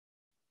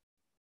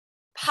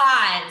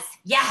 Pause.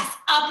 Yes,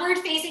 upward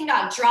facing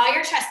dog. Draw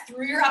your chest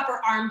through your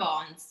upper arm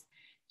bones.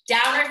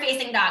 Downward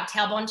facing dog,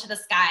 tailbone to the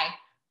sky.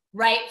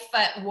 Right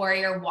foot,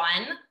 warrior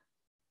one.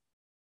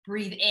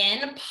 Breathe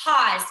in,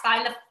 pause.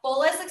 Find the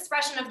fullest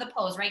expression of the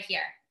pose right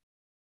here.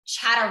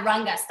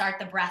 Chaturanga, start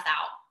the breath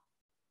out.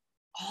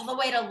 All the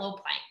way to low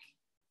plank.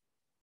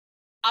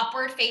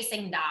 Upward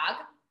facing dog.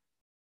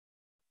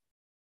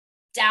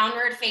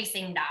 Downward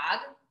facing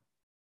dog.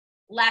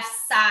 Left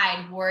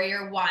side,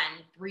 warrior one.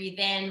 Breathe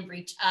in,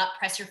 reach up,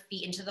 press your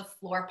feet into the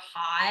floor,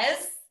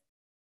 pause.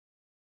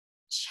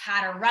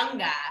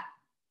 Chaturanga.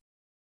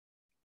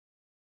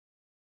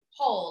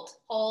 Hold,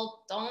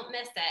 don't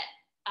miss it.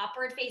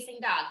 Upward facing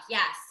dog,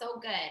 yes, so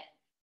good.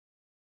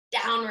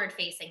 Downward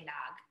facing dog.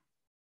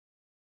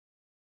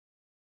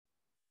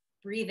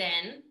 Breathe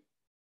in.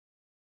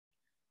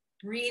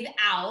 Breathe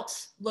out,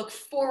 look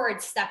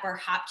forward, step or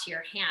hop to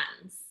your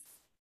hands.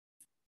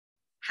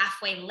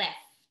 Halfway lift.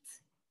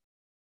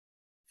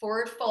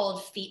 Forward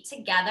fold, feet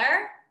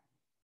together.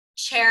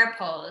 Chair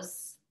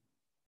pose.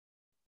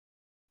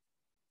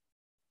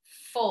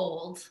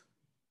 Fold.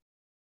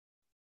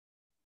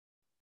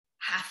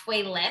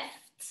 Halfway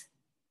lift.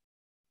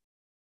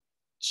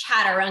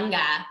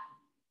 Chaturanga.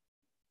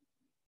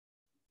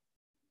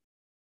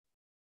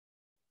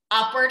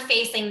 Upward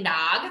facing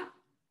dog.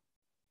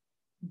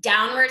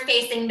 Downward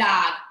facing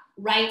dog.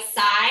 Right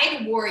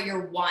side,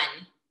 warrior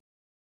one.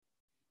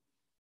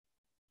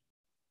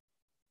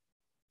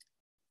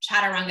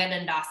 Chaturanga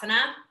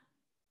Dandasana.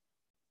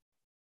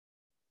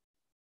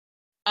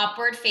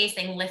 Upward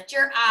facing, lift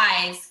your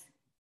eyes.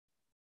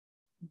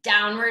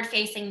 Downward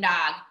facing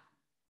dog.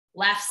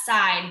 Left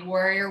side,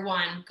 warrior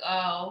one,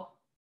 go.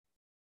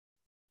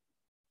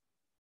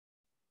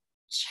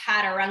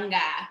 Chaturanga.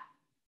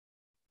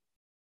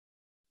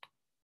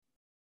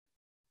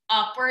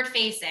 Upward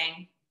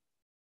facing,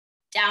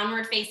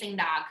 downward facing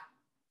dog.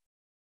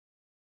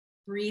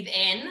 Breathe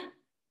in,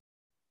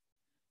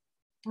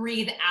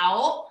 breathe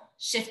out.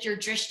 Shift your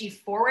drishti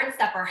forward,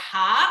 step or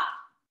hop.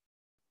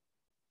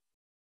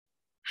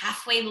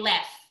 Halfway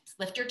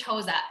lift your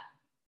toes up.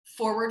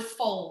 Forward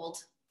fold.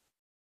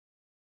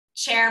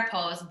 Chair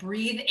pose,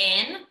 breathe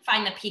in,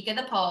 find the peak of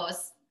the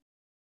pose.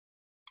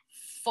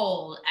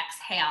 Fold,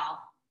 exhale.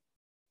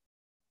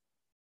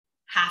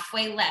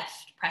 Halfway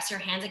lift, press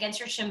your hands against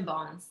your shin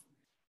bones.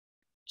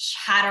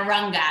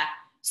 chaturanga.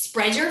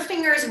 Spread your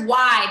fingers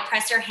wide,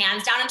 press your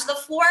hands down into the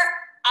floor,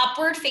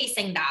 upward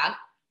facing dog.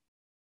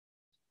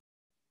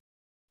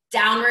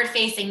 Downward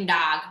facing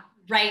dog,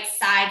 right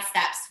side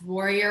steps,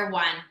 warrior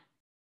one.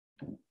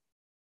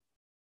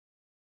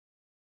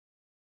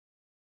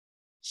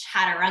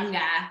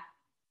 Chaturanga.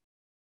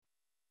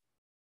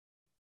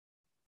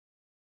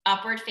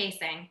 Upward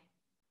facing.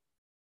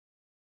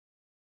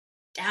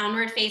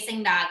 Downward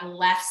facing dog,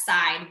 left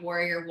side,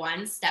 warrior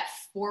one. Step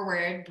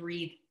forward,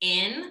 breathe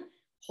in,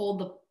 hold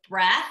the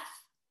breath.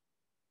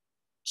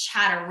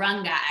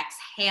 Chaturanga,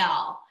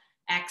 exhale,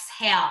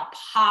 exhale,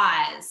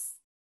 pause.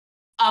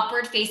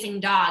 Upward facing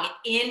dog,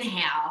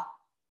 inhale.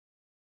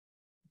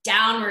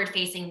 Downward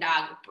facing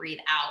dog, breathe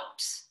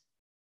out.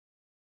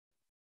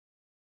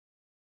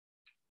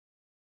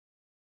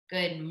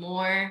 Good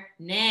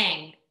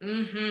morning.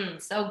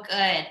 So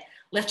good.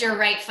 Lift your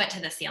right foot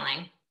to the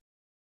ceiling.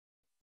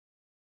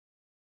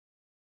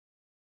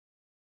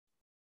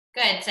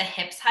 Good, to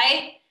hips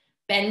height.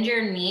 Bend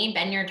your knee,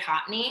 bend your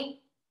top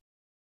knee.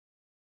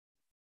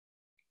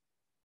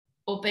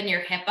 Open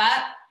your hip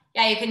up.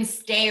 Yeah, you can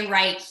stay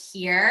right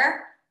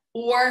here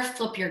or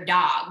flip your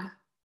dog.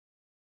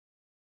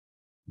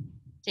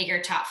 Take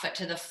your top foot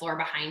to the floor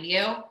behind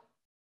you.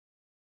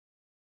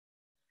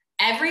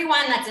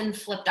 Everyone that's in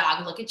flip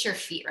dog, look at your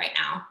feet right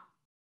now.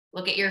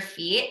 Look at your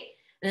feet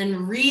and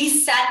then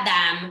reset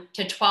them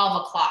to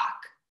 12 o'clock.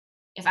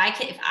 If I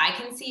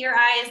can see your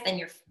eyes, then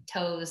your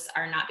toes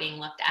are not being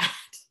looked at.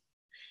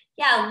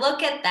 Yeah,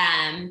 look at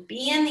them.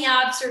 Be in the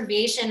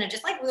observation of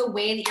just like the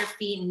way that your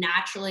feet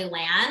naturally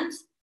land.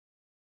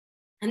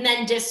 And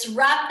then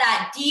disrupt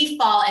that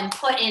default and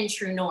put in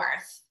true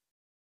north.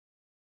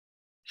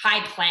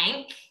 High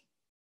plank.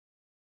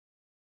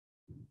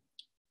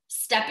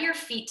 Step your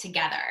feet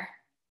together.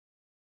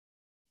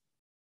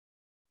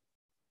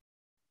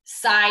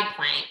 Side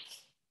plank.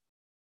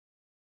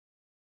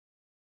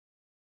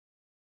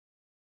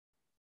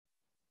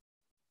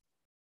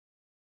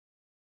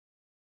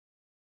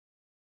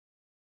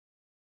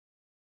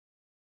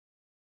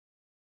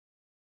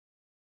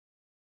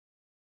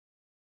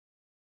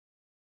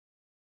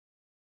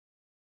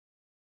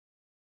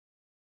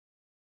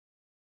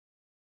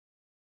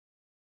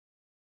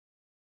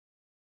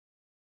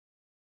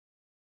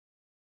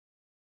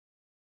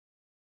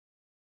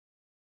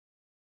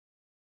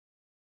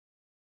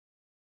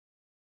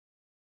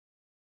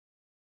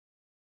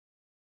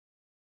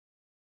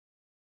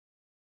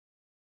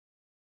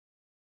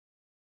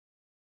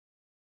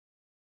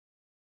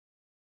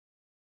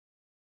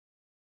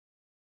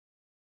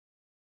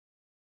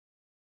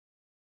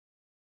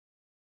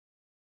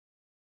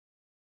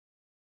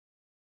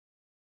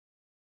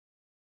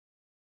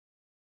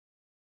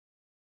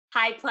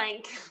 High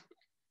plank.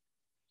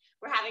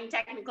 We're having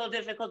technical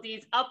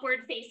difficulties.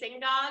 Upward facing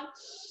dog.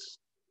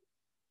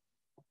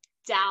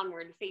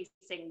 Downward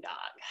facing dog.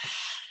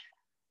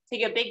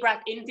 Take a big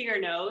breath in through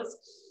your nose,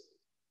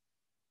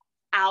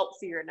 out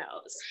through your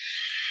nose.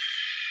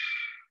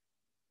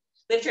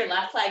 Lift your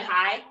left leg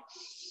high.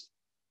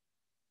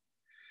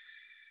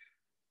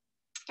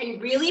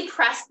 And really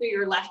press through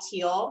your left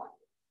heel.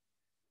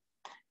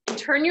 And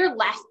turn your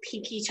left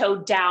pinky toe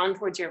down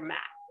towards your mat.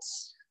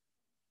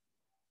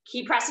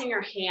 Keep pressing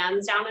your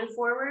hands down and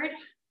forward.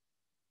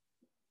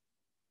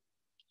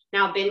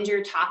 Now bend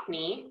your top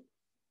knee.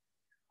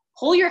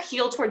 Pull your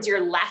heel towards your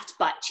left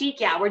butt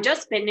cheek. Yeah, we're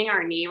just bending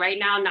our knee right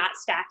now, not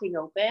stacking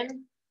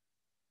open.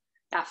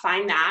 Yeah,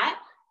 find that.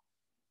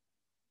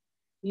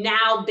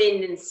 Now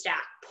bend and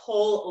stack.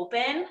 Pull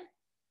open.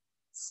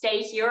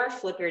 Stay here,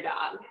 flip your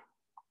dog.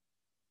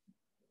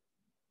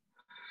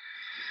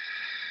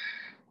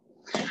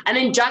 And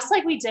then just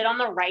like we did on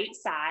the right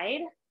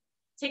side,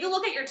 take a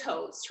look at your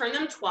toes. Turn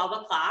them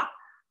 12 o'clock.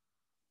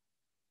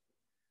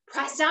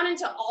 Press down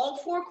into all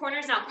four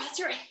corners. Now press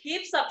your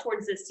hips up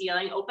towards the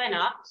ceiling. Open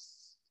up.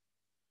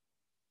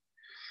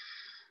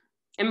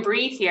 And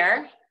breathe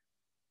here.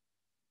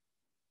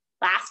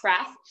 Last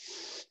breath.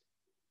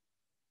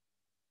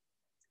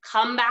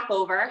 Come back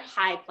over,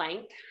 high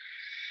plank.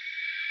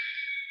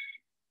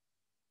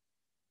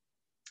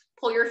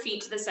 Pull your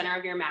feet to the center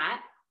of your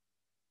mat.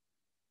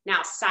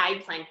 Now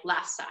side plank,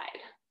 left side.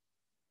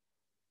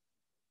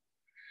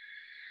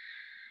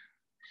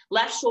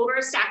 Left shoulder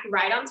stacked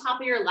right on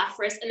top of your left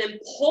wrist, and then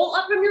pull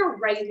up from your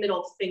right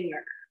middle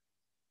finger.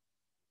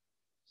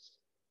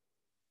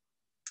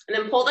 And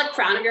then pull the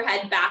crown of your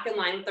head back in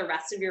line with the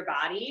rest of your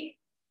body.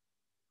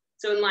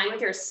 So in line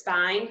with your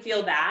spine,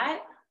 feel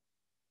that.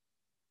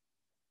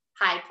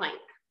 High plank.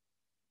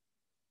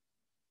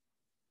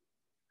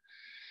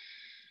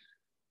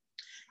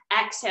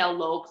 Exhale,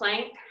 low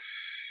plank.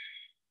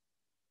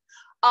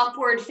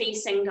 Upward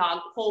facing dog,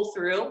 pull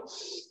through.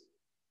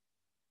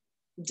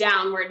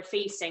 Downward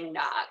facing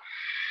dog.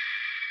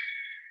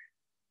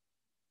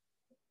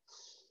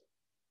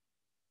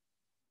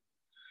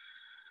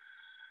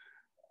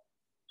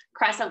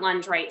 Crescent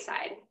lunge, right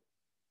side.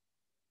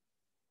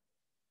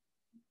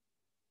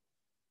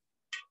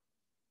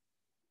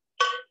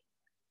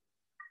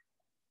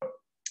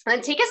 And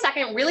then take a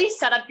second, really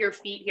set up your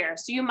feet here.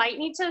 So you might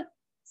need to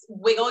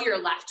wiggle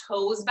your left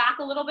toes back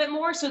a little bit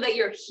more so that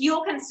your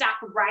heel can stack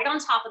right on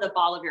top of the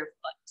ball of your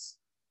foot.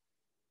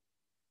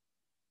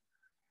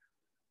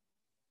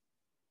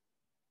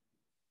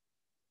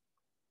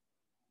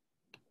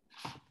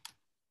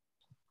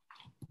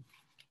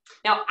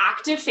 Now,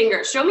 active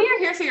fingers. Show me your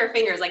here for your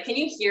fingers. Like, can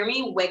you hear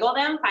me wiggle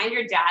them? Find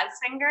your dad's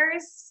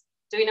fingers.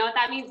 Do we know what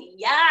that means?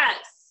 Yes.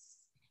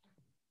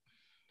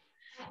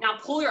 Now,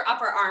 pull your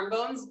upper arm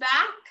bones back.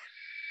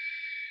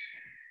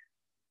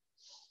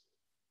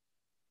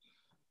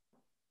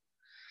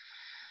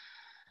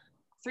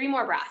 Three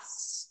more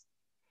breaths.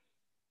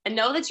 And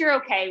know that you're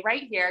okay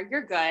right here.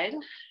 You're good.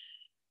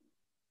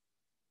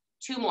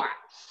 Two more.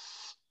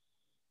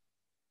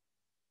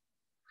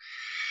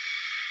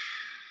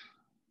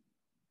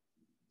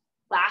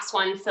 Last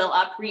one, fill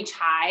up, reach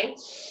high.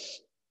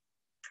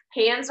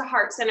 Hands to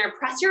heart center.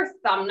 Press your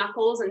thumb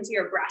knuckles into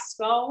your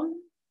breastbone.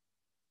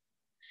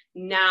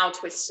 Now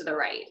twist to the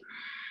right.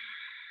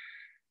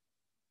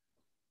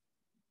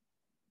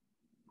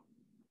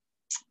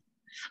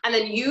 And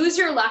then use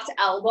your left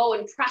elbow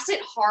and press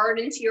it hard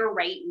into your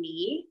right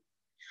knee.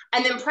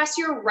 And then press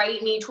your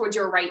right knee towards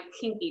your right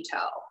pinky toe.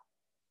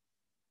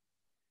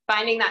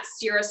 Finding that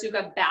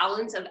Sthira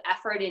balance of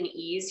effort and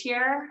ease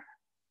here.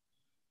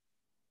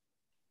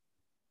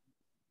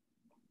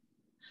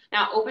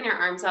 Now open your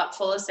arms up,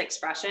 fullest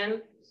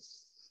expression.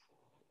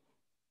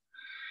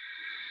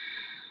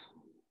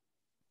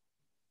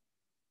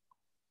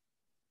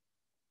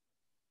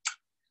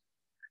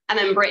 And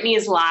then Brittany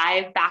is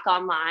live, back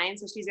online,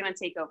 so she's gonna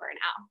take over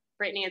now.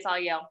 Brittany, it's all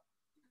you.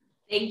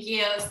 Thank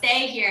you.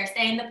 Stay here,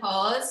 stay in the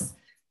pose.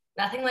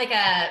 Nothing like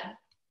a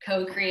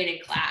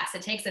co-created class.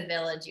 It takes a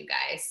village, you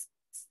guys.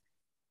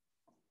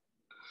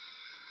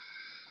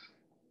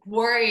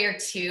 Warrior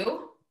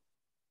two.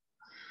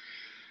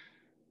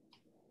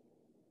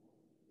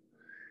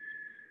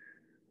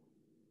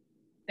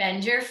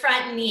 Bend your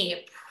front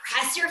knee,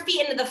 press your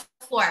feet into the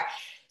floor.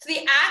 So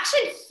the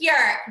action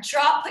here,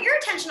 put your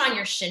attention on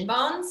your shin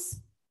bones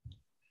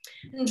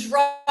and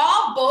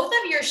draw both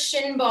of your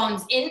shin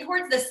bones in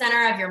towards the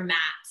center of your mat.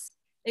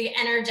 Like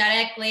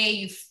energetically,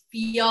 you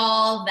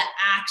feel the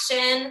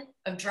action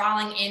of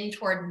drawing in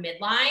toward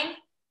midline.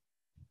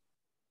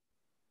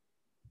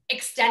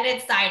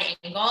 Extended side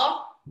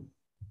angle.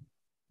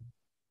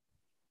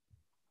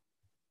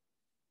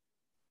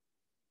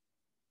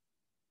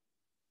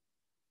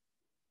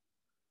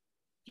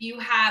 If you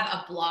have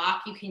a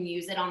block, you can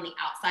use it on the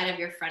outside of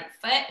your front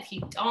foot. If you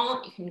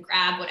don't, you can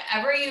grab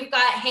whatever you've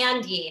got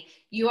handy.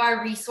 You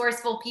are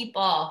resourceful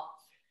people.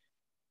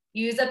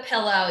 Use a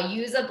pillow,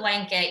 use a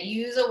blanket,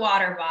 use a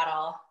water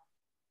bottle.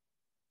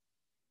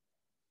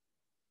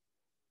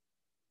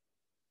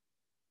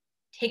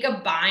 Take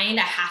a bind,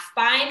 a half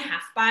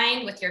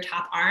bind with your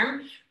top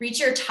arm. Reach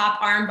your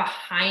top arm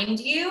behind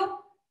you.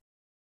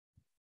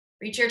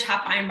 Reach your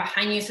top arm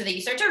behind you so that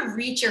you start to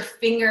reach your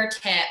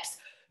fingertips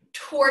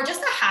toward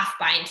just a half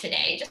bind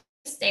today. Just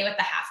stay with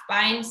the half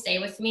bind, stay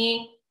with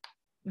me.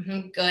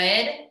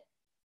 Good.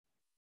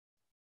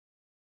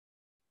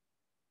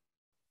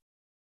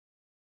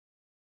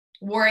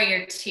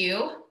 Warrior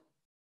two.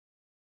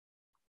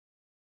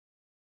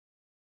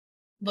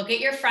 Look at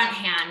your front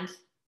hand.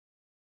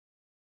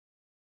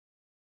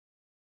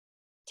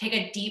 Take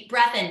a deep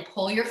breath and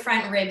pull your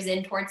front ribs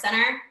in towards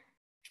center.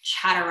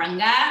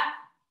 Chaturanga.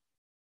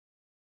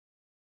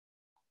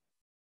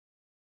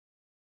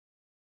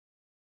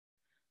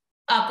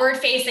 Upward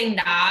facing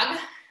dog.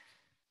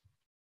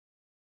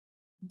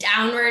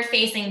 Downward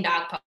facing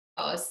dog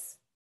pose.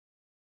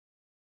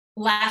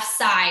 Left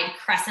side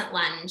crescent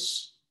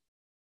lunge.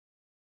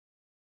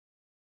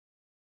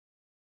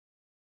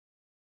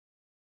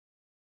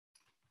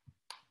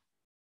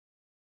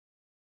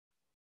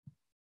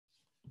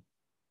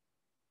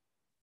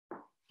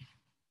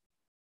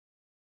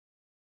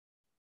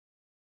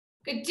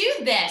 Good, do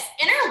this.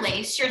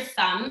 Interlace your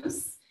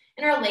thumbs,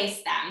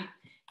 interlace them.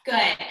 Good,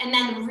 and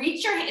then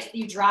reach your hands,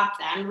 you drop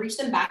them, reach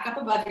them back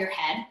up above your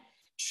head.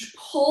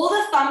 Pull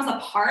the thumbs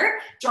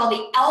apart, draw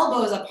the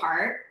elbows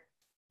apart,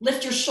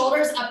 lift your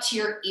shoulders up to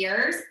your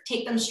ears,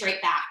 take them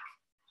straight back.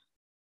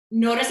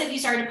 Notice if you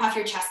started to puff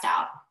your chest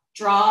out.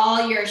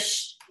 Draw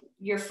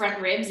your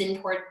front ribs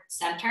in toward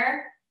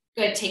center.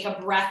 Good, take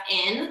a breath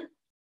in.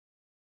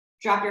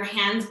 Drop your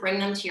hands, bring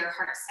them to your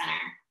heart center.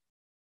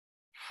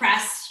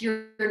 Press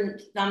your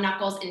thumb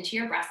knuckles into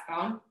your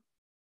breastbone.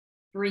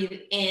 Breathe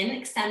in,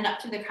 extend up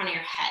to the crown of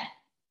your head.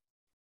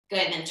 Good,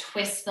 and then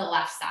twist the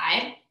left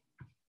side.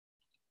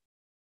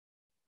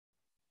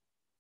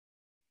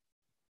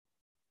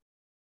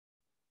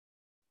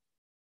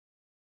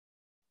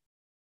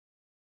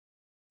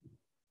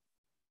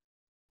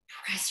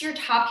 Press your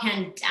top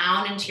hand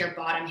down into your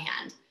bottom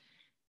hand.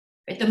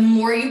 Right? The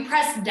more you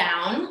press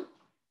down,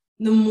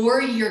 the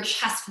more your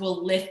chest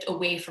will lift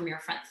away from your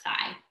front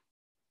thigh.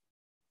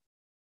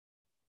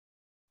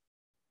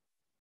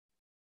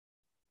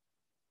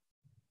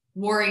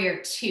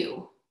 Warrior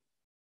two.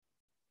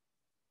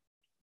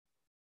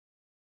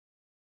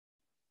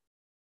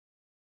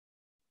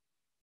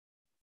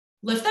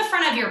 Lift the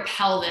front of your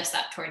pelvis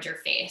up towards your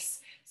face.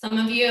 Some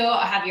of you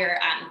have your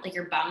like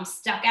your bum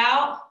stuck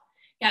out.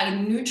 Yeah,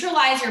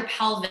 neutralize your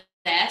pelvis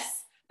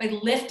by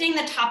lifting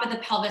the top of the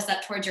pelvis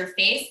up towards your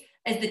face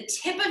as the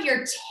tip of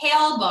your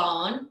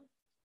tailbone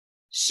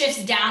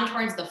shifts down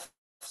towards the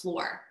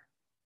floor.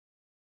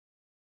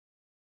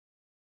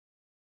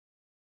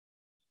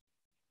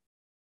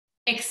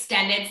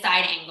 Extended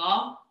side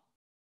angle.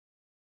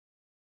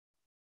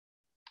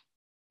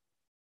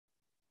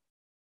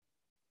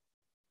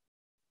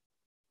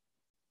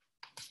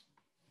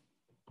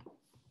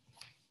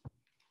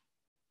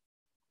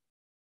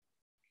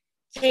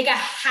 Take a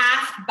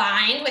half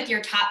bind with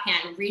your top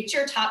hand. Reach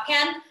your top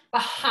hand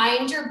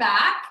behind your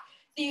back.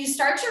 So you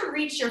start to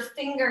reach your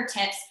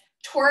fingertips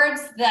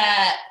towards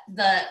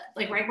the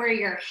like right where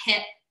your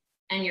hip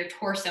and your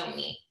torso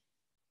meet.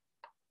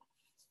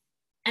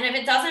 And if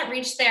it doesn't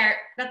reach there,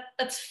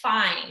 that's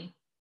fine.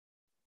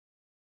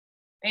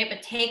 Right?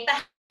 But take the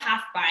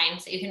half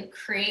bind so you can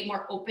create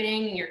more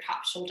opening in your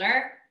top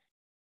shoulder.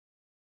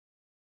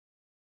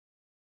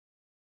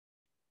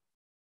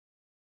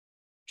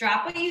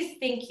 Drop what you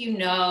think you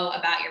know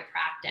about your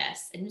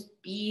practice and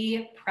just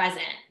be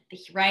present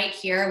right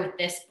here with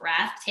this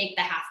breath. Take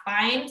the half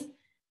bind.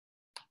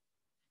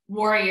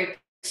 Warrior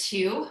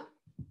 2.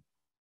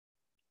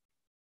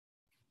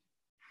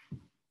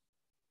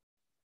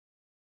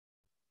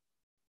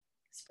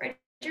 Spread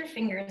your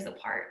fingers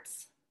apart.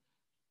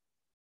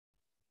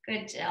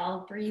 Good,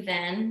 Jill. Breathe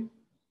in.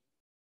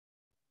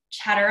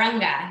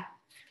 Chaturanga.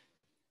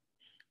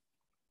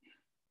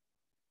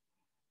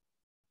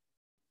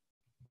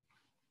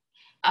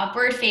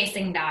 Upward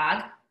facing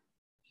dog.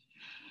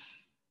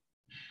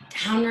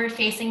 Downward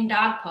facing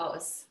dog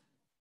pose.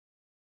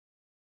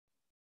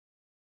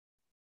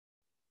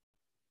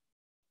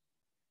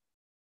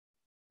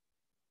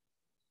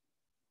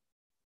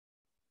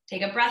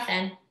 Take a breath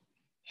in.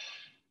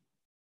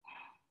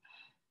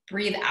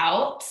 Breathe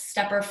out,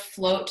 step or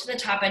float to the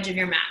top edge of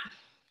your mat.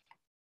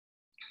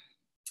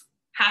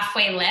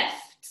 Halfway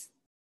lift.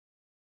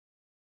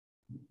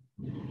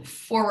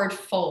 Forward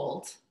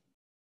fold.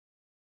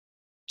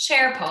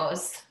 Chair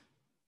pose.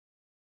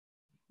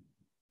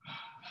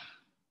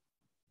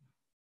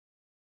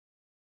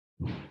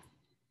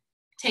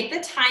 Take the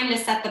time to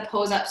set the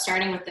pose up,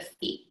 starting with the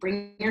feet.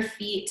 Bring your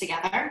feet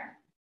together.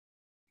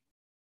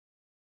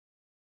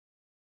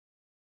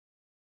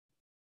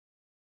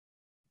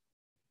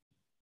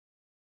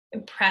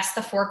 And press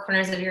the four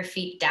corners of your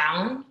feet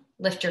down.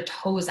 Lift your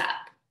toes up.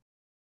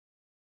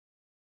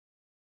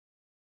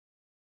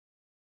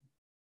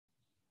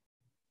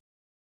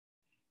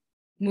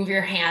 Move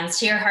your hands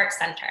to your heart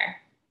center.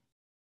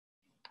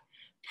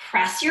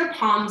 Press your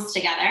palms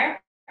together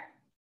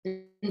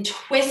and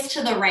twist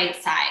to the right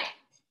side.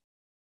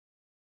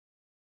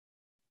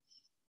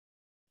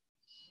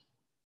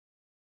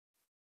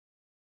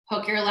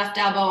 Hook your left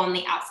elbow on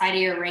the outside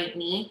of your right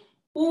knee,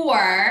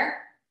 or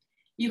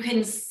you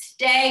can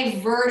stay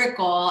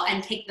vertical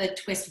and take the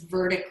twist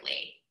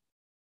vertically.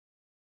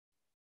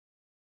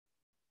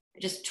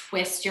 Just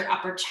twist your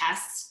upper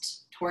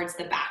chest towards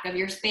the back of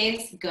your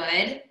space.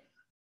 Good.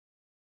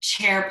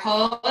 Chair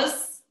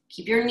pose.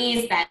 Keep your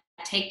knees bent.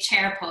 Take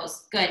chair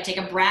pose. Good. Take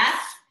a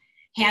breath.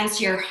 Hands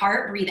to your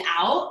heart. Breathe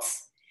out.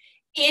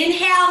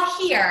 Inhale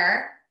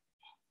here.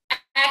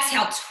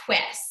 Exhale,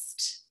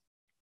 twist.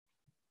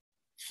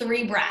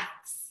 3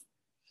 breaths.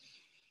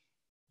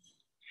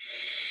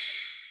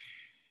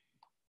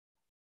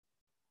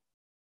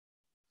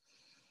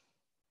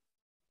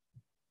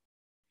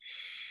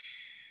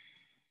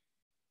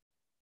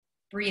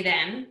 Breathe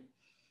in.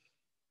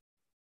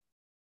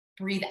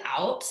 Breathe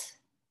out.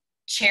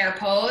 Chair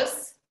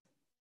pose.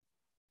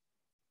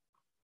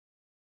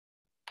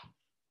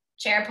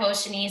 Chair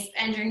pose, Shanice.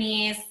 Bend your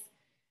knees.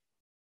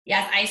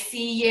 Yes, I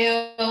see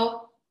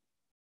you.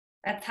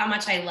 That's how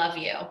much I love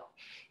you.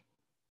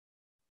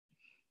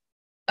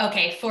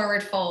 Okay,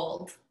 forward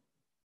fold.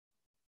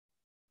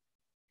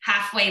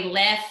 Halfway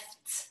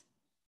lift.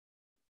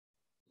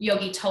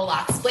 Yogi toe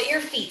lock. Split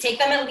your feet. Take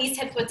them at least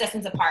hip width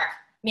distance apart,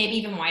 maybe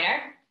even wider.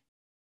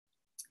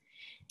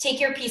 Take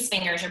your peace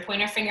fingers, your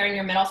pointer finger and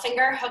your middle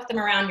finger, hook them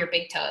around your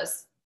big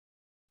toes.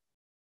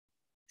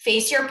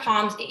 Face your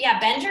palms. Yeah,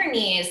 bend your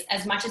knees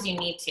as much as you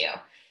need to.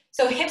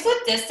 So hips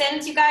width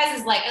distance, you guys,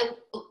 is like,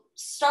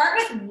 start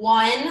with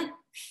one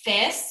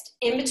fist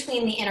in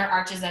between the inner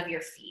arches of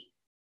your feet.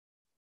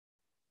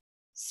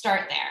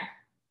 Start there.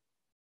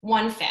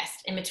 One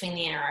fist in between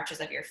the inner arches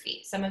of your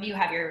feet. Some of you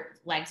have your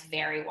legs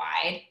very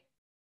wide.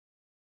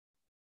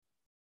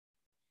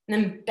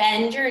 And then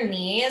bend your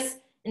knees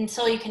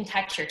until you can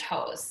touch your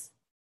toes.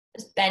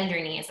 Just bend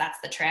your knees, that's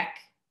the trick.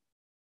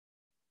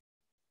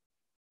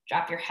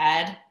 Drop your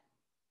head.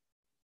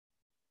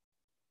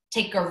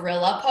 Take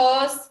gorilla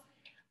pose.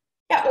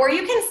 Yeah, or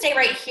you can stay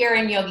right here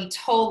in yogi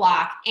toe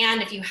lock,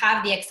 and if you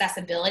have the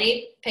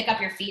accessibility, pick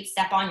up your feet,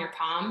 step on your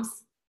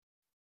palms.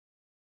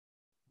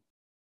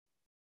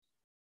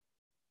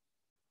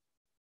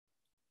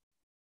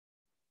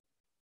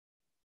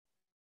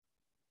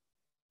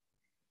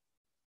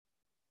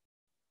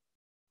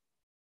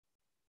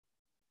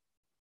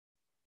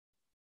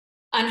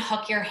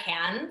 Unhook your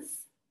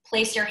hands.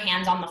 Place your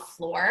hands on the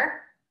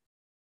floor.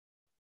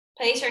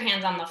 Place your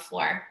hands on the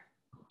floor.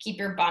 Keep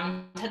your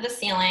bum to the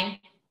ceiling.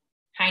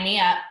 High knee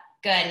up.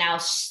 Good. Now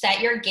set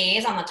your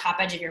gaze on the top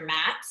edge of your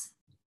mat.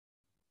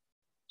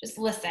 Just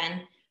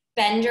listen.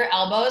 Bend your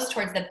elbows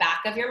towards the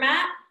back of your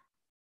mat.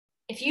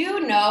 If you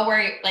know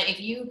where, like if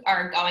you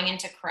are going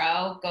into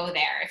crow, go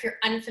there. If you're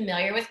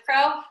unfamiliar with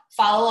crow,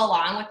 follow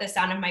along with the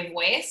sound of my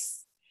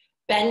voice.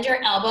 Bend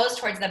your elbows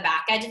towards the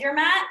back edge of your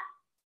mat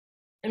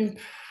and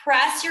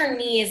press your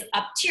knees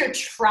up to your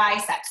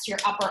triceps, to your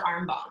upper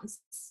arm bones.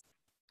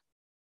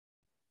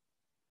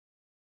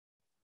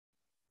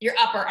 Your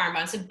upper arm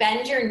bones. So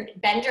bend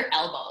your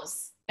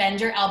elbows.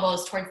 Bend your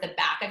elbows towards the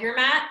back of your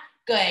mat.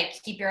 Good.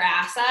 Keep your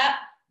ass up.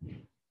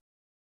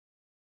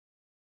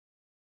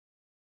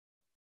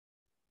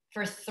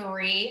 For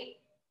 3,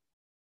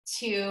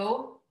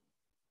 2,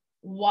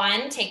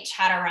 1, take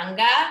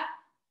chaturanga.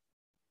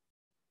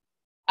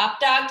 Up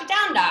dog to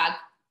down dog.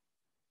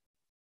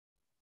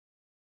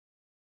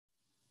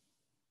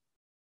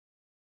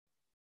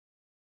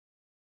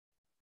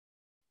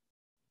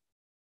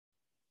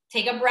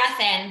 Take a breath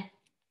in.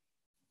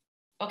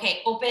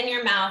 Okay, open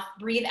your mouth,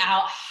 breathe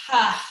out.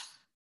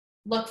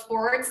 Look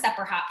forward, step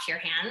or hop to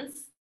your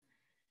hands.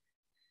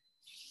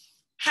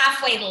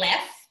 Halfway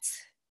lift.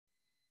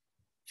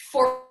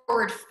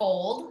 Forward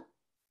fold.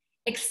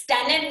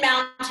 Extended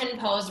mountain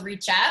pose,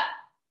 reach up.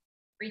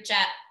 Reach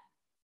up.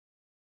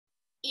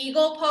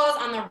 Eagle pose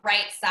on the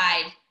right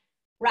side.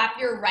 Wrap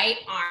your right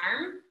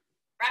arm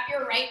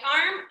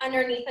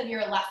underneath of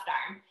your left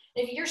arm.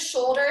 If your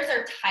shoulders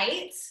are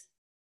tight,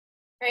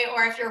 right,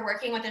 or if you're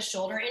working with a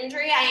shoulder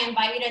injury, I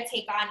invite you to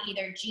take on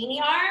either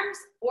genie arms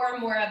or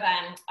more of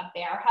a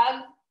bear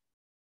hug.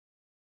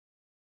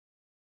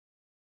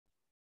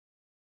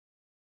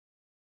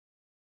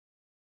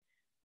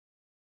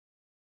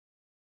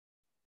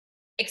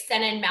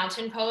 Extended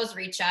mountain pose,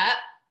 reach up.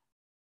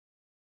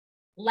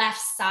 Left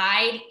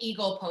side,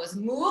 eagle pose.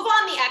 Move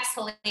on the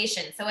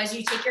exhalation. So as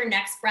you take your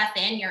next breath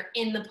in, you're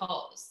in the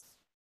pose.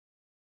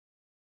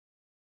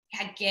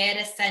 Yeah,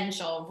 get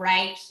essential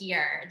right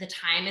here. The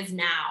time is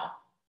now.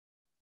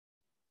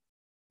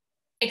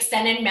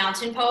 Extended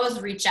mountain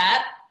pose, reach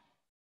up.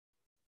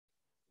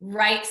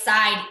 Right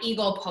side,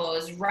 eagle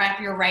pose. Wrap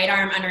your right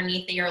arm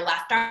underneath your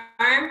left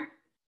arm.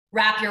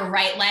 Wrap your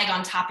right leg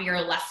on top of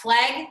your left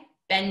leg.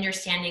 Bend your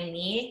standing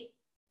knee.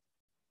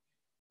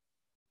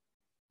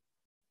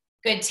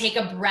 Good, take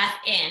a breath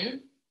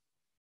in.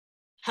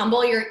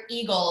 Humble your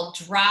eagle,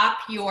 drop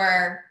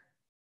your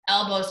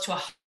elbows to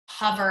a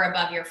hover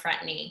above your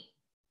front knee.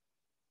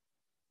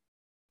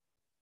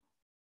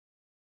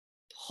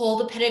 Pull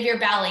the pit of your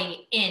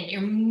belly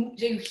in.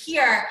 You're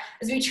here,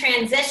 as we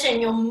transition,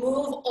 you'll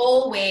move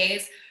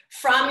always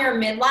from your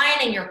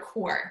midline and your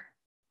core.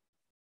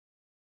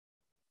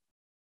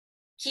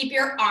 Keep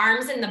your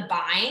arms in the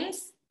bind.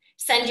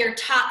 Send your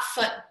top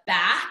foot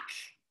back.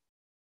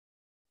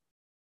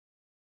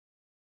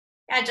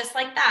 Yeah, just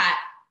like that.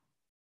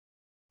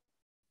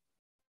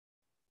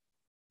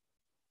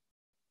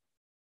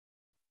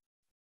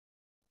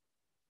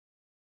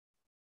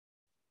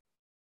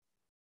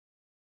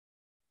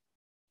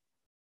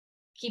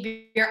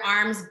 Keep your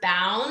arms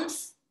bound.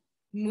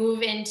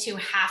 Move into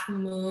half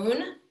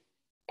moon.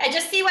 Yeah,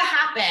 just see what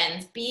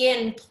happens. Be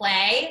in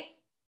play.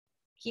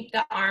 Keep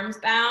the arms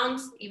bound.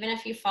 Even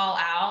if you fall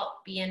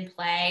out, be in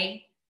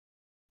play.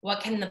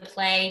 What can the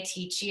play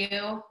teach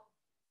you?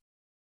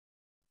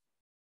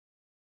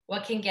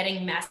 What can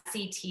getting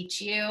messy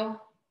teach you?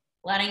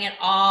 Letting it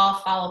all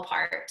fall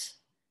apart.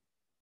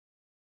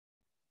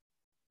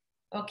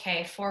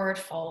 Okay, forward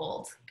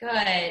fold.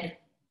 Good.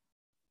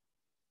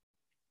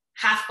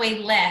 Halfway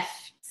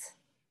lift.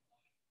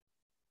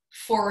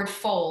 Forward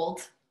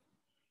fold.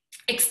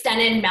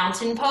 Extended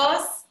mountain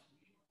pose.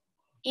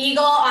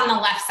 Eagle on the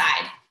left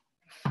side.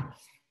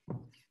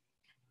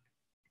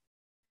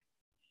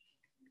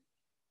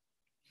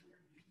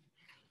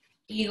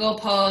 Eagle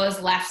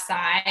pose, left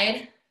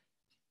side.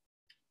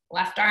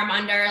 Left arm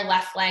under,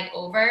 left leg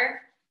over.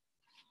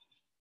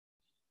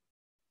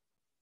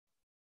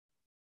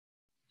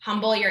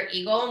 Humble your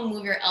eagle,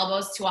 move your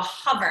elbows to a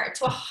hover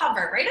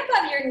right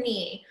above your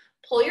knee.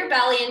 Pull your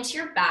belly into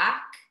your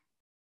back.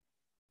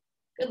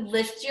 Good,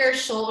 lift your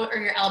shoulder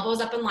or your elbows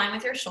up in line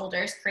with your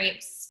shoulders,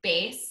 create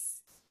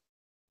space.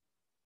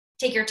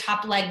 Take your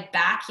top leg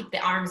back, keep the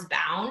arms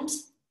bound.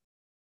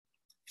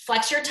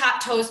 Flex your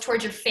top toes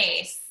towards your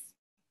face.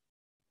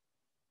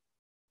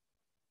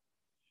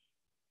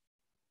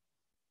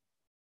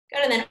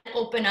 Good, and then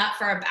open up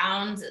for a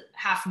bound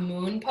half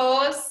moon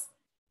pose.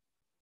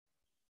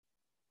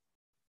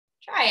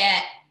 Try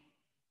it.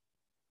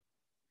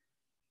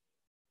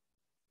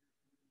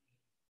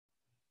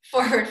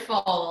 Forward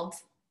fold.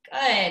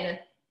 Good.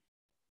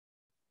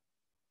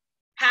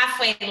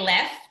 Halfway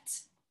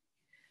lift.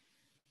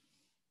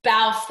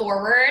 Bow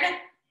forward.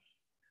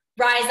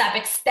 Rise up,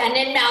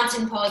 extended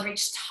mountain pose.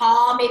 Reach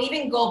tall, maybe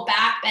even go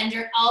back, bend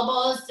your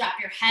elbows, drop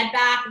your head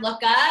back,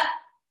 look up.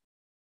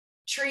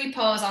 Tree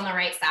pose on the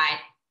right side.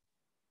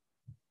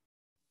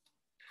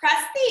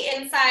 press the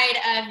inside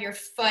of your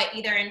foot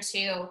either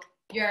into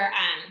your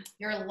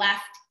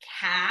left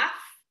calf,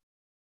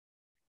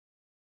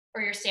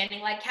 or your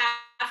standing leg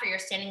calf, or your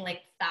standing leg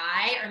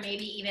thigh, or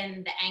maybe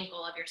even the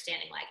ankle of your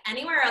standing leg,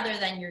 anywhere other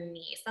than your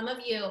knee. Some of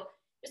you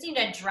just need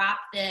to drop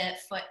the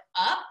foot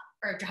up,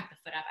 or drop the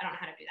foot up. I don't know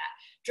how to do that.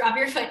 Drop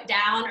your foot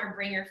down or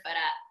bring your foot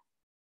up.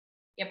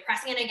 You're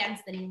pressing it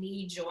against the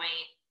knee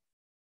joint.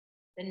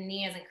 The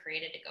knee isn't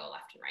created to go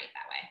left and right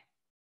that way.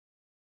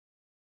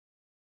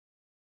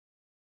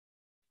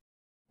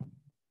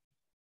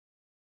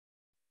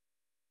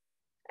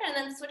 And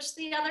then switch to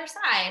the other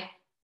side.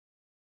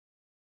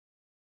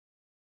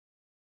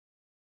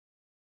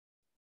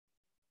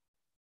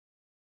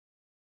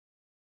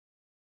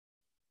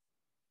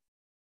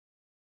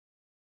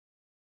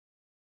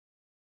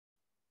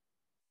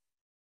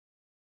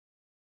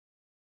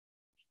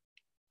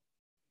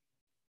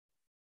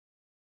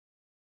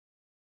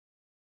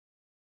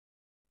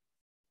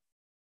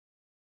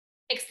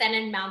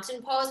 Extended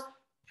mountain pose.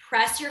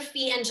 Press your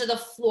feet into the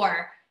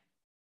floor.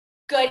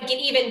 Good, get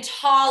even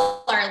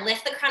taller.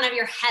 Lift the crown of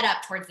your head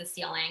up towards the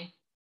ceiling.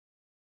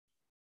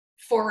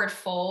 Forward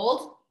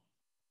fold.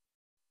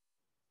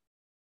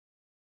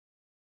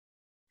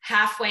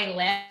 Halfway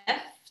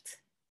lift.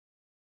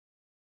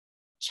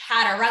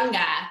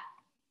 Chaturanga.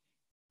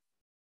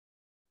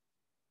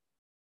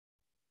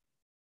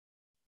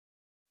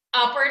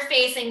 Upward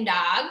facing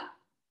dog.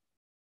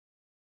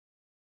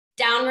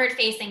 Downward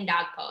facing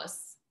dog pose.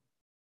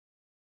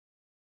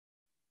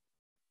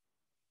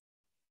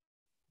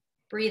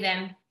 Breathe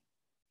in.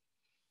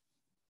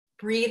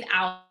 Breathe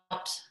out.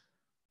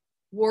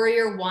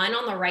 Warrior one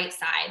on the right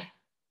side.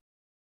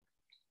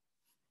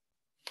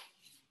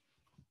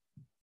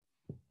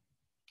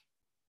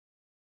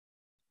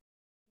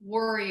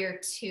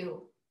 Warrior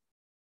two.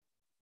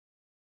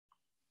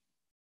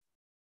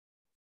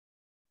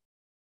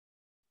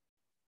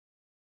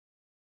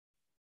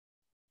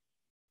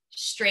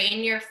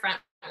 Straighten your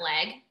front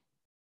leg.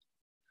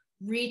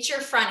 Reach your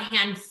front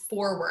hand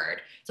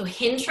forward. So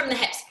hinge from the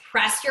hips.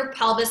 Press your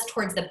pelvis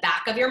towards the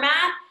back of your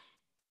mat.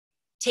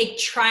 Take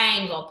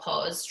triangle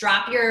pose.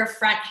 Drop your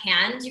front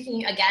hand. You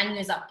can, again,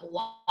 use a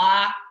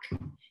block.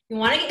 You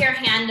want to get your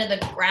hand to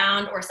the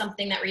ground or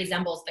something that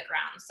resembles the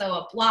ground. So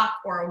a block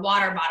or a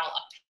water bottle,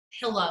 a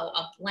pillow,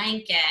 a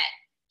blanket.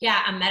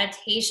 Yeah, a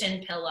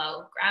meditation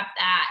pillow. Grab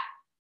that.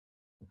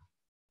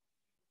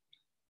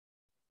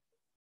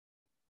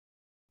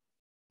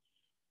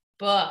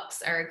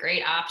 Books are a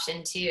great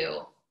option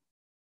too.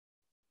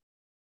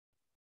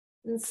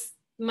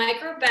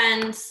 Micro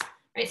bends,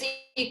 right? So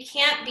you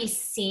can't be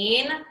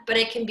seen, but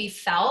it can be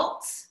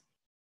felt.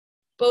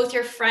 Both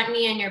your front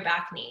knee and your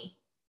back knee.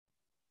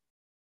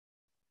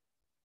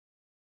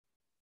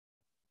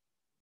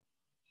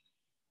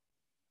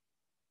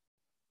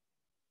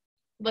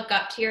 Look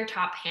up to your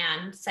top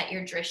hand. Set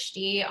your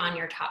drishti on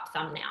your top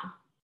thumbnail.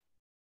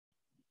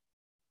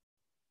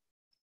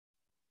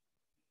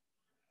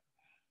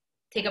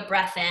 Take a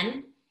breath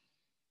in.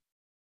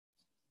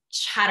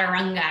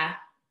 Chaturanga.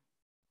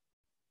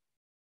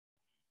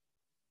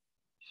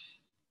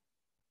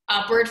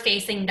 Upward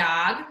facing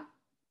dog.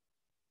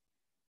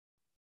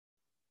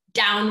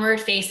 Downward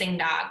facing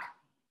dog.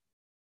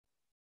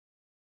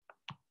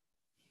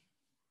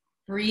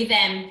 Breathe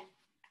in.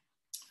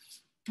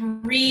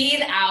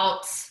 Breathe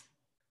out.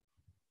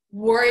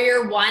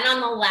 Warrior one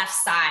on the left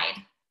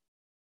side.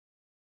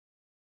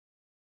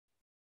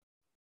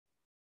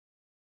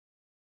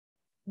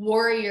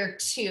 Warrior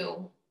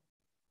two.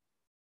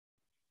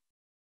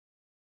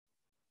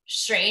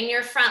 Straighten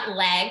your front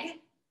leg.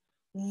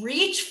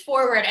 Reach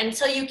forward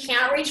until you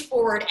can't reach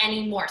forward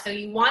anymore. So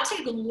you want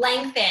to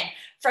lengthen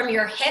from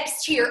your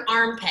hips to your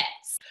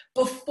armpits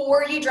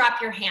before you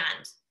drop your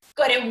hand.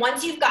 Good, and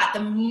once you've got the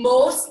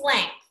most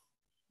length,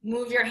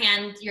 move your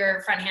hand,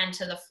 your front hand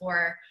to the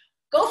floor.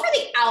 Go for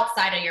the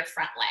outside of your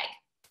front leg.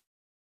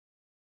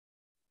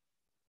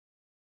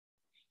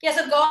 Yeah,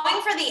 so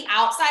going for the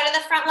outside of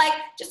the front leg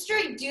just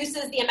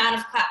reduces the amount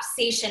of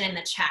collapsation in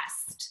the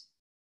chest.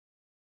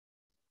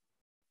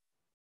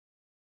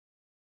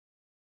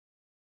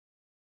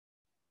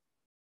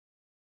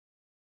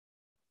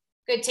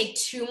 Good, take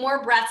 2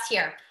 more breaths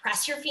here.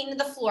 Press your feet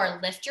into the floor,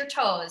 lift your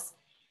toes.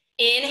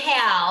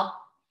 Inhale,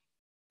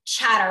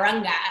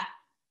 chaturanga.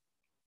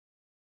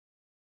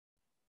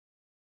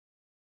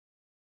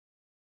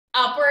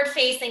 Upward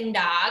facing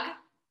dog.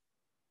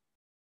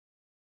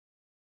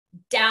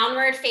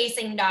 Downward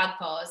facing dog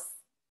pose.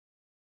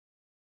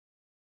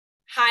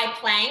 High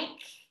plank.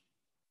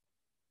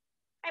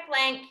 High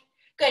plank.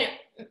 Good.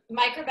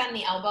 Micro bend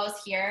the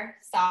elbows here.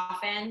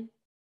 Soften.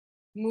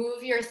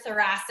 Move your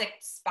thoracic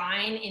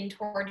spine in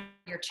toward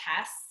your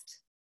chest.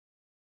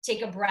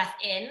 Take a breath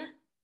in.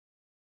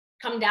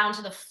 Come down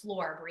to the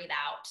floor. Breathe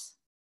out.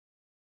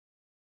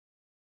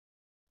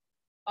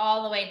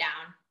 All the way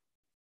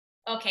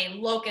down. Okay,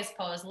 locust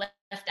pose. Lift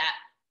up.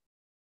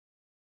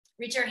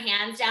 Reach your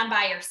hands down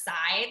by your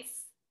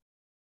sides.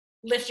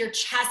 Lift your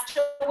chest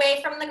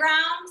away from the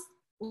ground.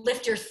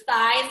 Lift your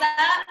thighs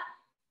up.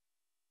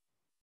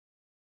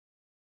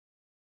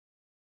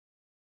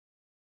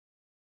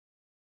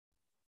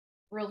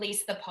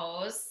 Release the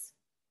pose.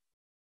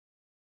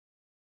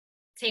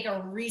 Take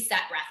a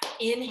reset breath.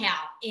 Inhale,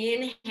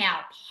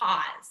 inhale,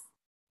 pause.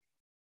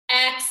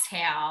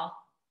 Exhale,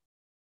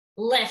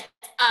 lift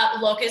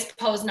up, locust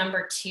pose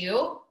number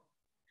 2.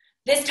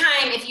 This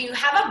time, if you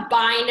have a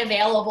bind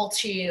available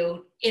to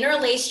you,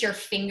 interlace your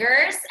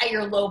fingers at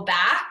your low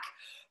back,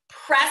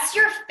 press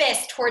your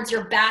fist towards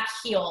your back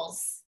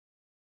heels.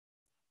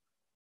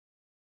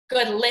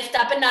 Good, lift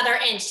up another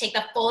inch. Take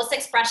the fullest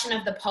expression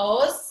of the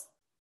pose.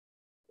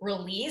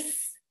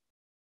 Release.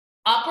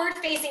 Upward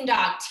facing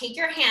dog. Take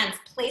your hands,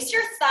 place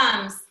your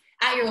thumbs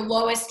at your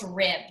lowest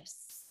ribs.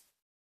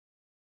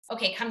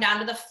 Okay, come down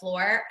to the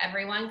floor.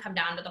 Everyone come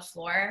down to the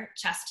floor,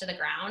 chest to the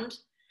ground.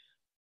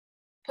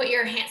 Put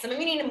your hands, some of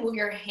you need to move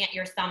your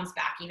thumbs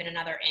back even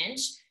another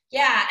inch.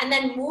 Yeah, and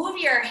then move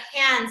your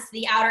hands to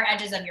the outer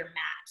edges of your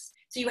mat.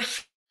 So you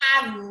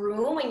have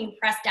room when you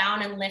press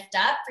down and lift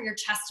up for your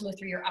chest to move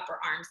through your upper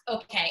arms.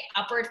 Okay,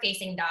 upward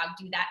facing dog,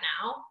 do that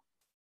now.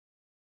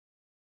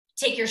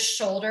 Take your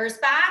shoulders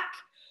back,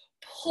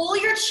 pull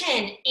your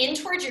chin in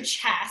towards your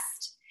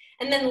chest,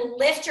 and then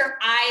lift your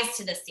eyes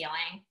to the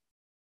ceiling.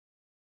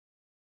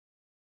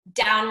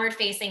 Downward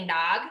facing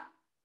dog.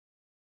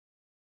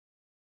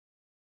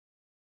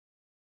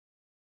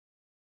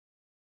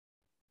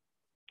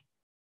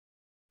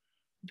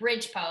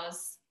 Bridge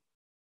pose.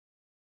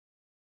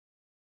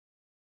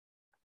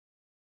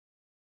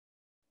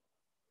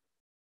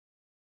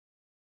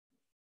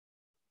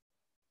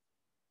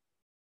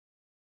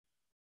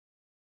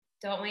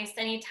 Don't waste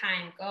any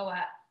time, go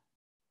up.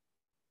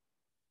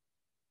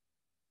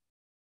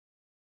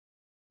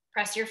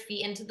 Press your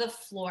feet into the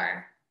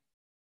floor.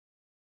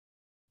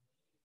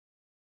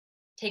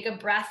 Take a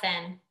breath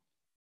in.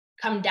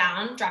 Come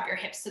down, drop your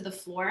hips to the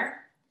floor.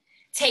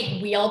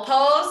 Take wheel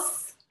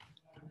pose.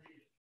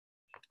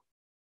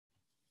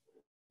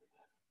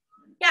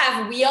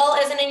 Yeah, if wheel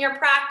isn't in your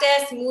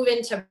practice, move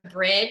into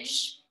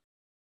bridge.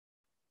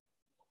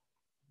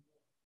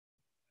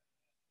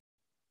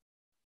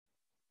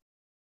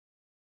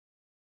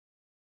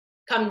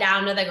 Come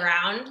down to the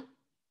ground.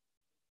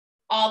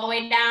 All the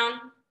way down,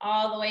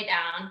 all the way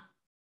down.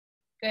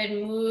 Good,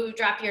 move,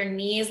 drop your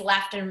knees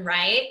left and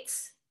right.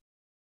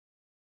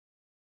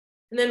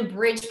 And then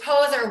bridge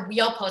pose or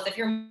wheel pose. If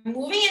you're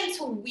moving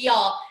into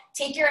wheel,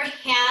 take your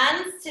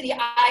hands to the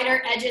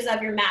outer edges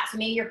of your mat. So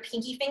maybe your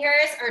pinky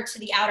fingers are to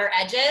the outer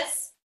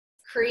edges.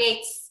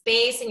 Create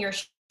space in your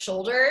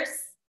shoulders.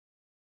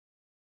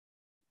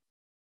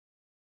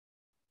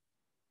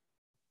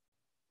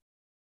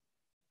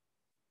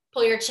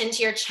 Pull your chin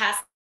to your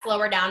chest,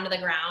 lower down to the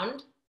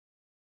ground.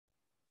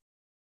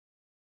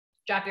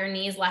 Drop your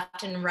knees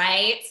left and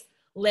right.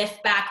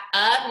 Lift back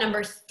up.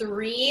 Number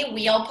 3,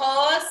 wheel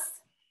pose.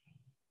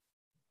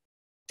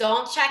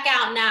 Don't check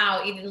out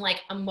now, even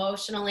like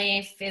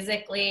emotionally,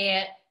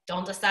 physically.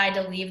 Don't decide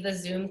to leave the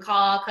Zoom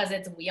call because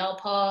it's wheel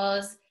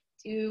pose.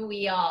 Do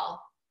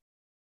wheel.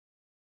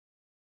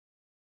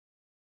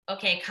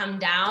 Okay, come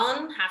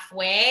down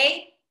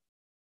halfway.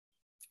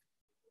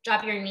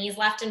 Drop your knees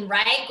left and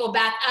right. Go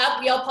back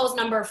up. Wheel pose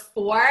number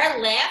 4.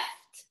 Lift.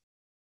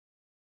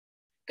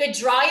 Good.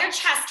 Draw your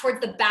chest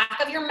towards the back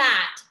of your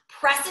mat.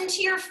 Press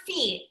into your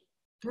feet.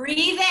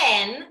 Breathe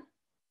in.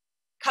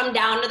 Come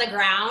down to the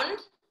ground.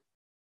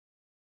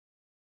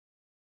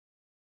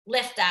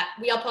 Lift up.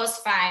 Wheel pose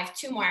 5.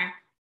 2 more.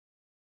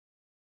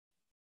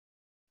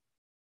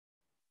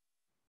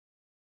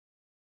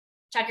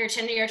 Tuck your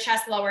chin to your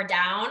chest, lower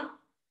down.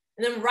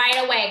 And then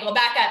right away, go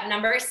back up.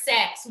 Number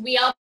 6.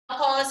 Wheel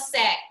pose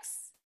 6.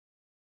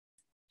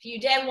 If you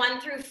did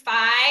 1 through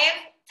 5,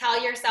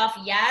 tell yourself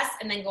yes,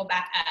 and then go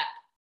back up.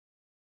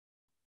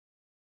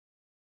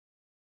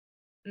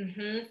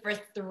 For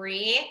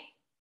 3,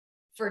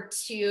 for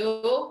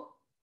 2,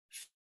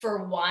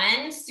 for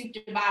 1,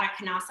 Supta Baddha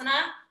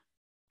Konasana.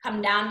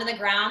 Come down to the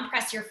ground,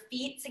 press your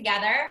feet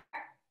together,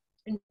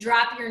 and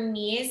drop your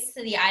knees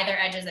to the either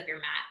edges of your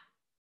mat.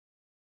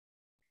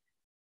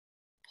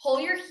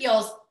 Pull your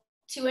heels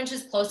 2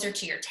 inches closer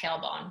to your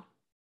tailbone.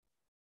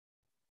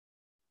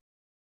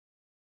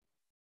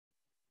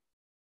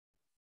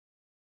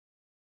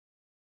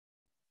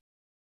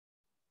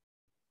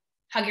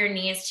 Hug your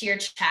knees to your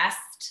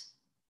chest.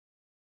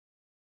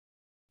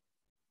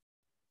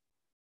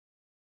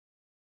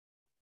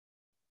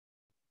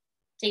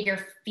 Take your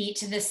feet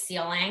to the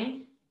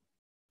ceiling.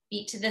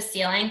 Feet to the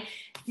ceiling.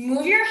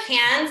 Move your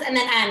hands and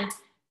then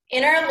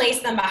interlace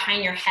them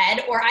behind your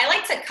head, or I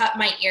like to cup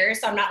my ears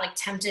so I'm not like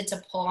tempted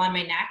to pull on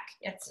my neck.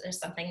 It's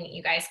something that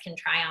you guys can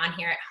try on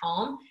here at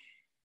home.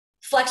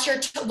 Flex your,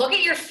 look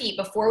at your feet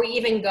before we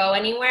even go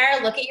anywhere.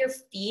 Look at your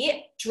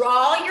feet.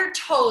 Draw your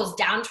toes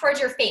down towards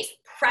your face.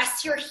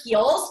 Press your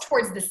heels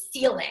towards the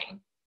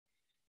ceiling.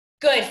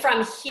 Good.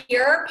 From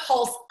here,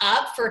 pulse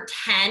up for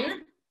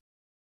 10.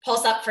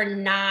 Pulse up for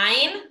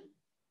 9.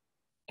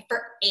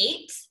 For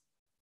 8.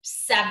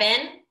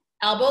 7.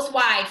 Elbows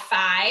wide.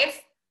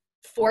 5.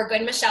 4.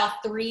 Good, Michelle.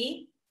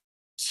 3,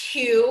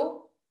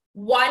 2,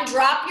 1.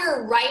 Drop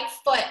your right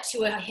foot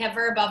to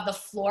hover above the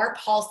floor.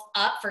 Pulse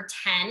up for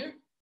 10.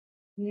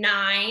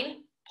 9.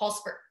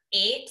 Pulse for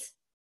 8,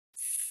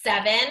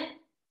 7,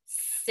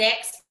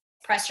 6.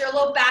 Press your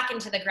low back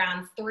into the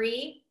ground.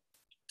 3,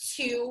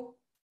 2,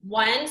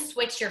 1.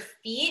 Switch your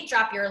feet.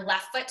 Drop your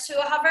left foot to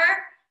a hover.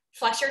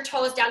 Flex your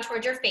toes down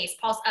towards your face.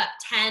 Pulse up.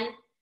 10,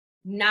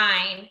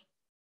 9,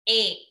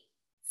 8,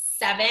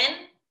 7,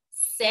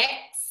 6,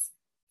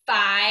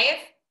 5,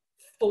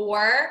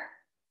 4,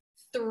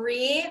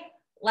 3.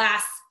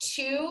 Last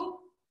 2,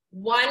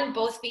 1.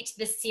 Both feet to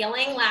the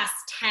ceiling. Last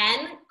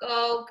 10.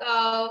 Go,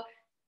 go.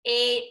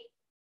 8,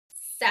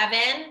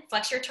 7.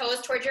 Flex your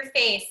toes towards your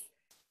face.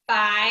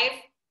 5,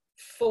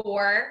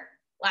 4.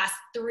 Last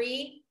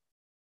 3,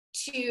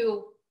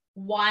 2,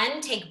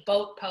 1. Take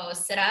boat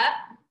pose. Sit up.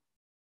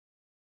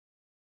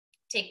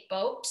 Take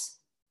boat.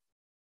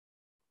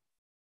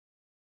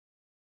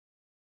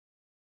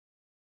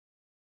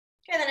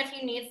 Okay, then if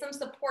you need some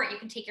support, you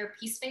can take your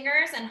peace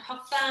fingers and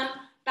hook them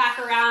back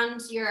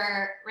around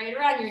right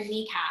around your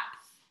kneecap.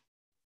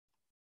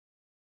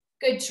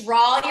 Good,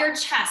 draw your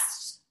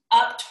chest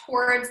up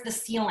towards the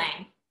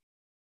ceiling.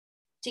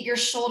 Take your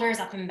shoulders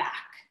up and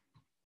back.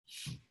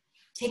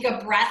 Take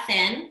a breath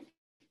in,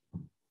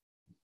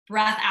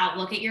 breath out.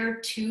 Look at your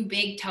 2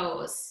 big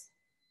toes.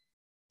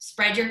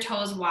 Spread your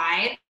toes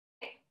wide.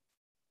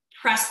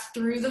 Press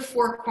through the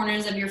 4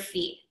 corners of your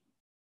feet.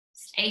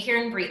 Stay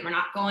here and breathe. We're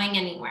not going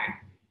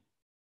anywhere.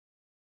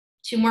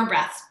 2 more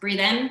breaths. Breathe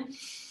in.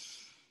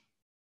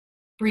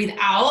 Breathe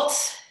out.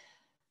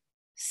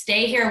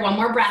 Stay here. 1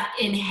 more breath.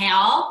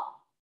 Inhale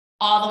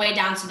all the way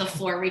down to the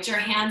floor. Reach your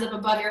hands up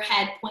above your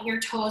head. Point your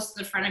toes to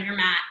the front of your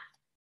mat.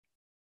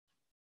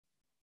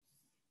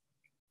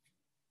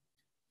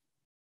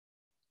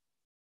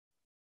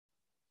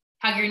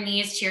 Hug your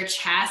knees to your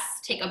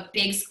chest. Take a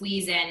big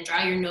squeeze in.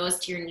 Draw your nose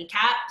to your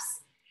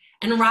kneecaps.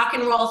 And rock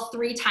and roll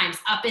 3 times.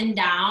 Up and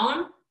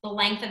down the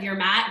length of your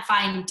mat.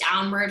 Find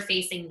downward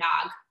facing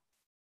dog.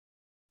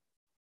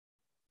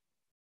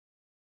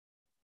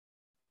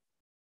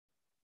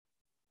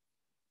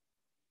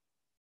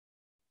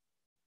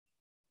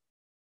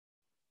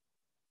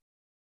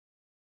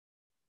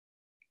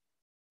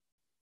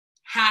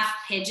 Half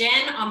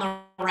pigeon on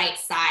the right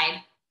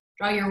side.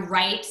 Draw your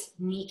right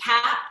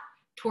kneecap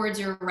towards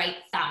your right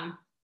thumb.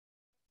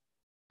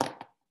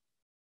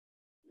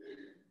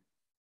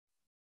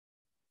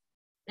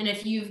 And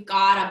if you've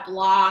got a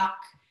block,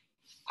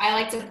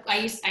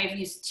 I've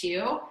used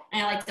 2,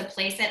 and I like to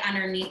place it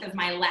underneath of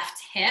my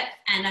left hip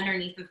and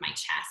underneath of my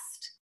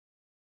chest.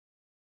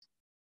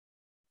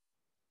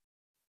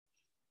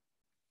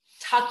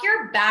 Tuck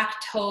your back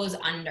toes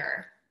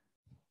under.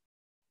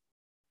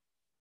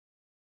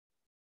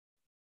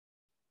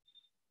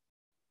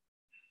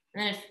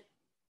 And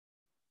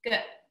good,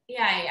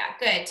 yeah,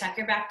 good. Tuck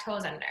your back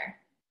toes under.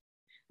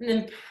 And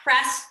then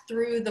press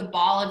through the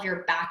ball of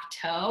your back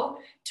toe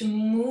to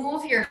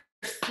move your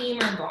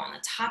femur bone,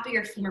 the top of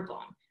your femur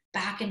bone,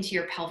 back into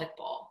your pelvic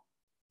bowl.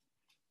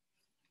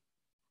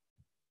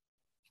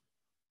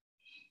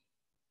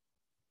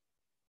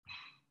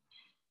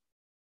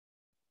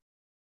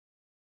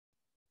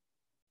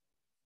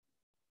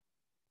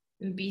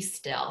 And be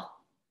still.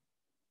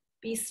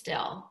 Be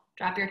still.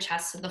 Drop your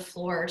chest to the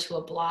floor, to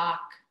a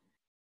block,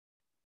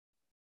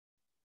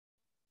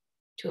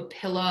 to a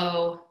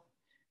pillow,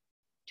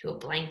 to a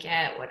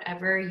blanket,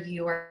 whatever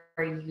you are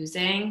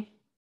using.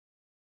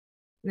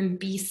 And then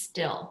be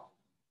still.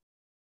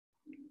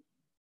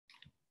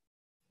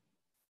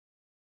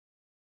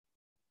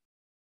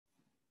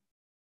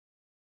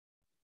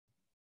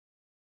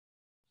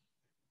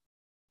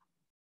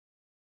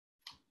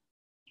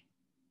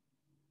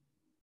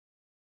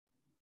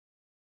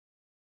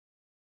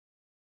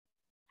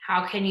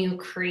 How can you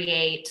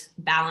create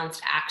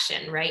balanced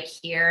action right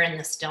here in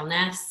the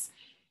stillness?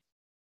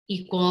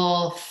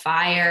 Equal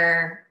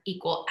fire,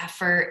 equal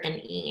effort,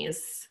 and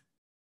ease.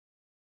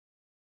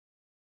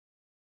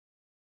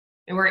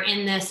 And we're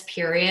in this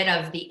period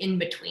of the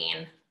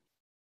in-between,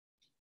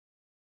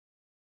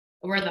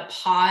 where the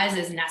pause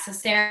is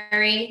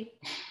necessary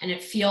and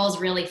it feels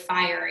really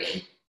fiery,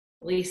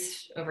 at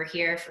least over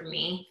here for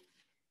me.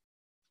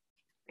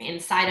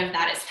 Inside of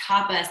that is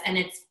tapas, and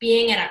it's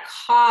being at a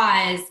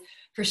cause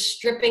for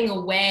stripping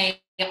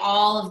away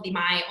all of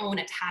my own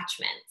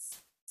attachments.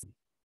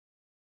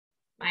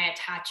 My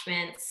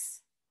attachments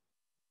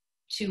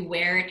to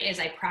where it is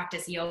I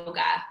practice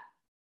yoga.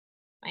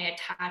 My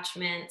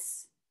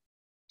attachments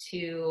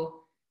to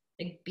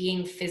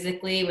being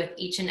physically with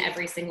each and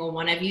every single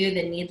one of you,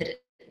 the need that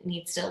it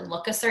needs to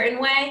look a certain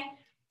way.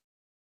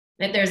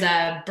 That there's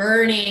a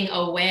burning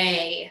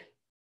away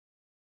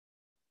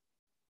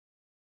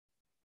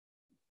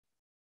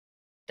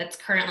that's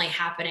currently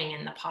happening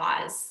in the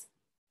pause.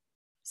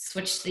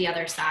 Switch to the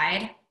other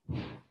side.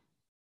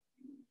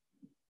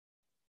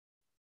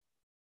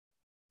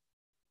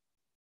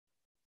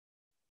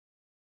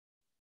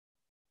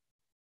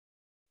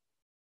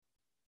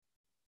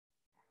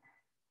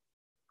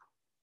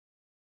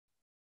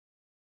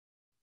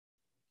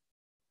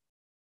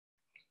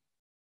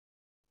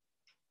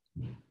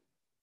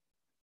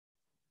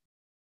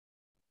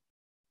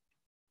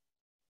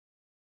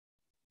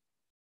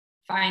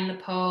 Find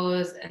the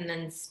pose and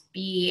then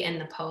be in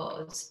the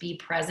pose. Be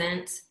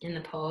present in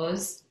the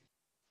pose.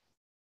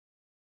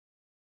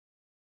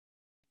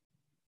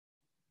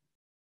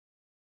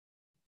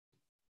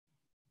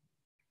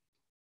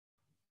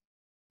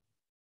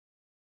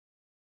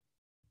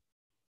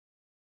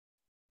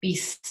 Be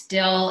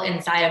still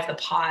inside of the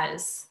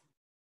pause.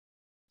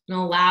 And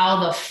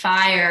allow the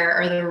fire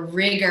or the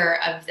rigor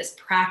of this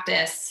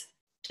practice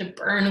to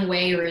burn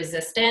away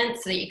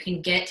resistance so that you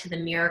can get to the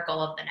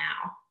miracle of the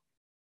now.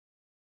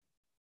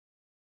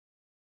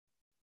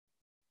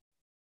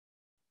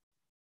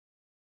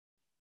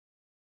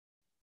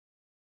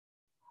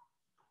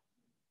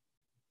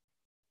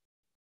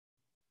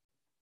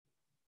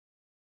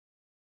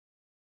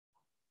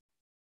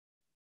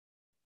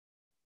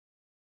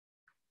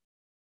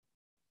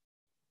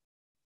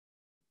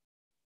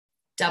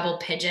 Double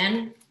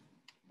pigeon.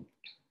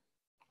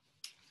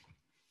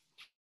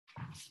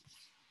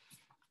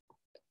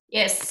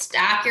 Yes,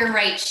 stack your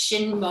right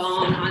shin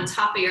bone on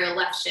top of your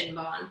left shin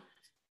bone.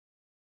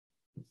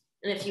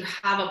 And if you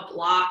have a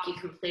block, you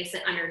can place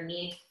it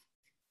underneath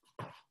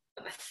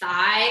of a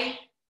thigh.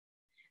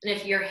 And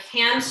if your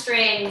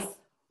hamstrings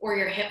or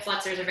your hip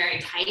flexors are very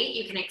tight,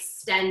 you can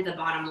extend the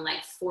bottom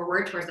leg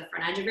forward towards the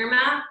front edge of your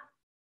mat.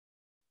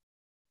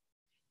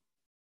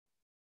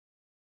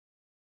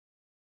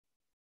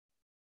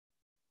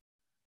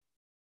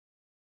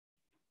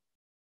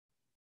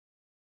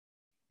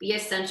 Be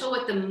essential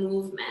with the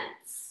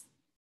movements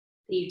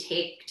that you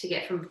take to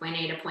get from point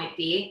A to point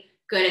B.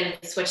 Good,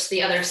 and switch to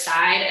the other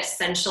side.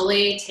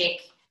 Essentially,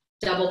 take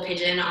double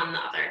pigeon on the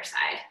other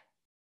side.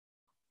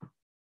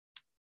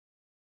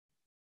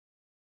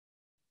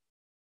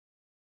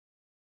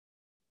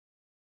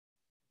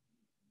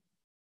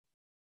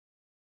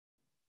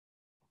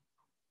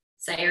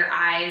 Set your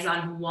eyes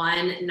on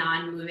one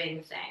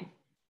non-moving thing,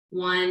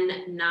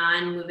 one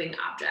non-moving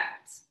object.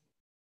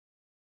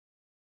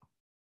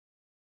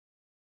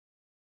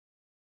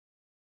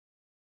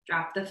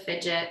 Drop the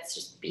fidgets,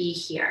 just be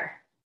here.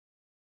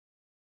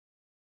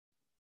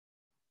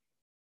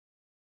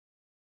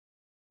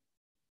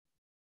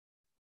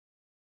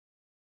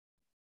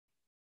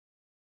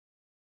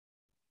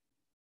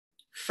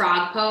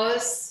 Frog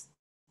pose.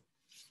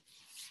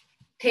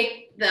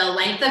 Take the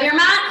length of your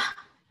mat.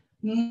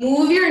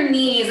 Move your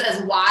knees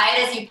as wide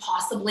as you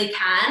possibly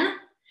can.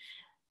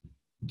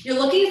 You're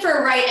looking for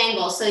a right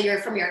angle, so you're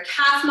from your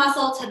calf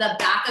muscle to the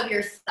back of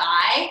your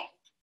thigh,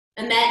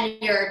 and then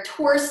your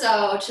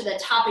torso to the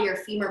top of your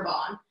femur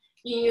bone.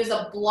 You use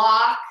a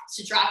block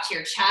to drop to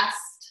your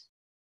chest.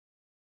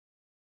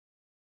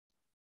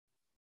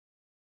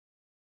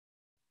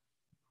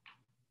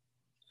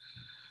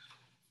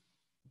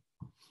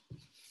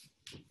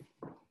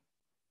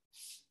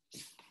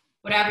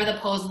 Whatever the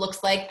pose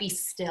looks like, be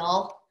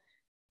still.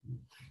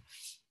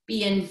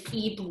 Be in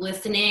deep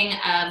listening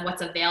of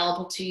what's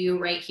available to you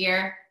right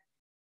here.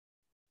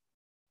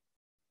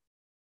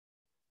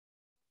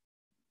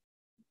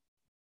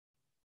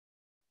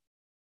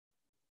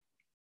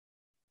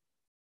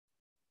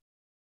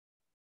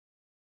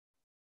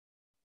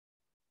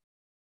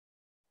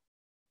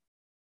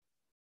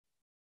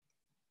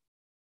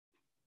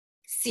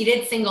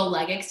 Seated single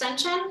leg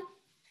extension.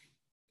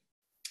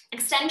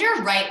 Extend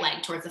your right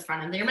leg towards the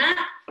front of your mat.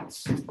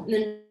 And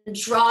then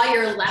draw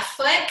your left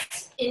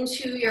foot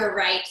into your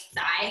right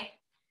thigh.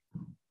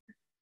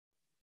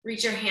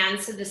 Reach your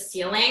hands to the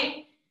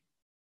ceiling.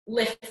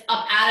 Lift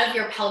up out of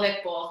your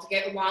pelvic bowl to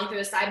get long through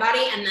the side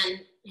body and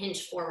then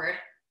hinge forward.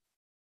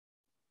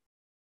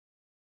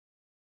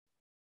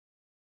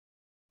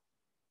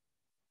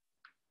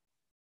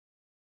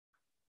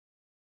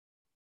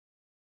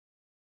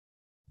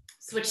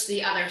 Switch to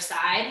the other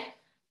side.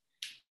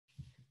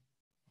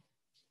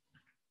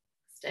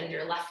 Extend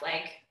your left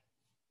leg.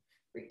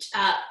 Reach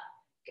up,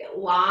 get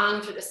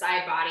long through the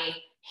side body,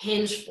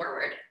 hinge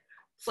forward.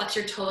 Flex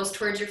your toes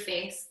towards your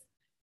face.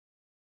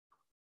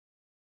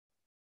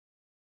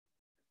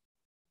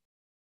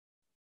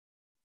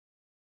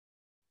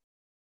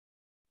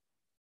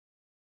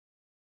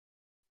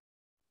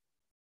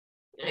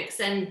 And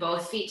extend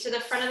both feet to the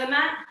front of the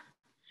mat.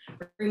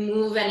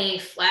 Remove any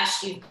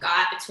flesh you've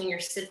got between your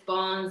sit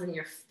bones and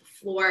your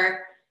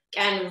floor.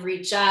 Again,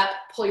 reach up,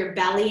 pull your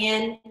belly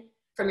in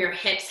from your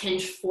hips,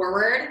 hinge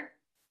forward.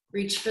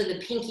 Reach for the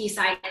pinky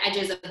side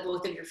edges of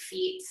both of your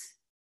feet.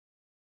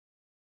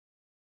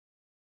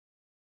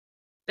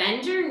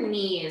 Bend your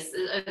knees.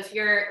 If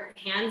your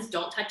hands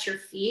don't touch your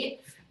feet,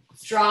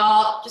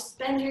 just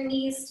bend your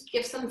knees to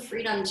give some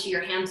freedom to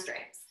your hamstrings.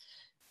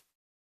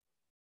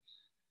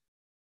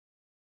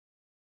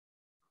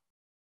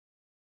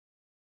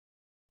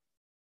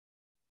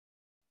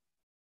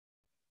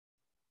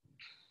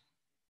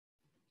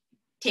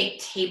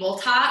 Take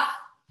tabletop.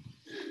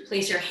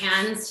 Place your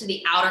hands to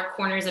the outer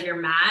corners of your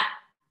mat.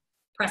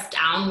 Press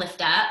down,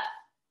 lift up.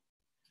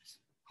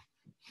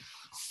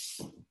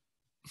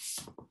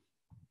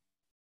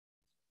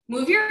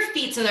 Move your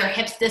feet so they're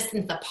hips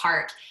distance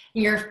apart.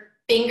 And your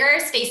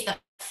fingers face the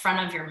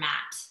front of your mat.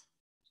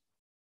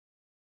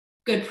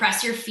 Good,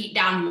 press your feet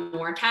down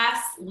more, Tess.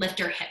 Lift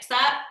your hips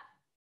up.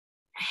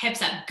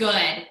 Hips up,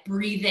 good.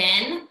 Breathe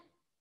in.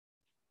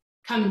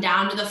 Come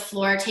down to the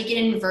floor. Take an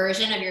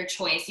inversion of your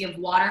choice. You have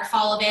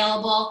waterfall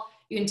available.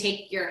 You can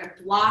take your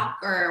block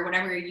or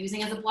whatever you're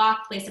using as a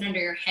block, place it under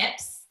your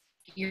hips,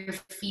 your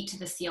feet to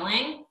the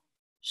ceiling.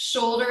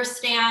 Shoulder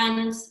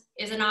stand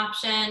is an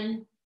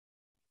option.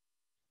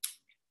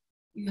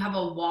 You have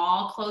a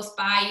wall close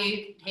by you.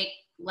 You can take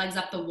legs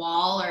up the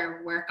wall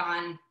or work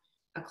on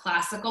a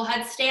classical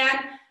headstand.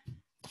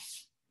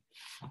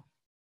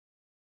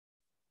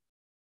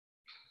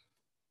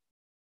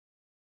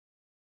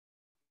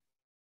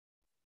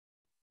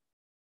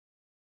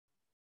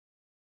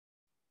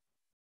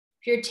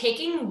 If you're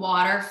taking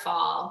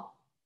waterfall,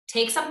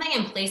 take something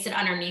and place it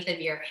underneath of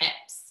your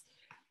hips,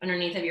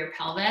 underneath of your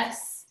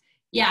pelvis.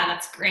 Yeah,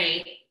 that's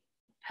great.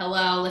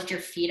 Pillow, lift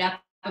your feet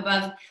up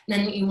above.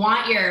 Then you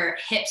want your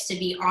hips to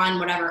be on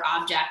whatever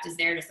object is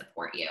there to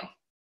support you.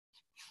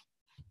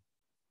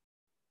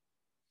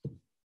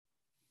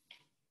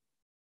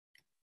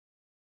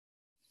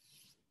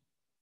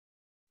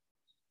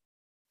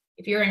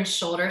 If you're in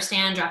shoulder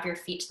stand, drop your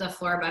feet to the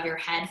floor above your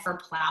head for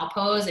plow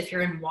pose. If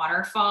you're in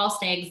waterfall,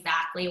 stay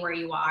exactly where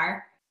you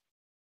are.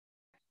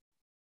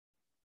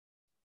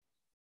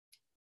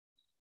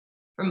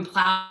 From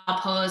plow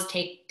pose,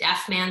 take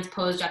deaf man's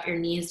pose, drop your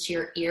knees to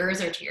your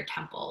ears or to your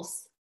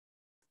temples.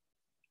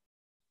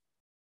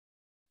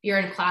 If you're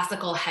in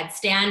classical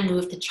headstand,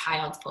 move to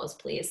child's pose,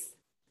 please.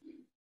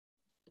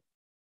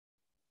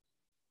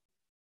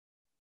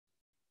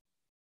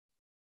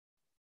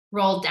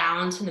 Roll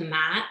down to the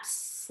mat,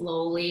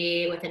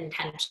 slowly with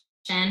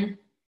intention.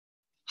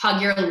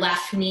 Hug your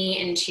left knee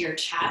into your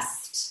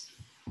chest.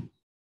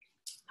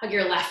 Hug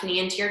your left knee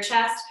into your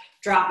chest.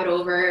 Drop it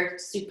over,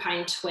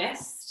 supine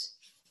twist.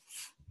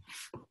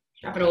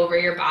 Drop it over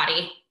your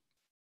body.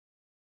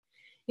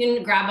 You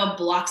can grab a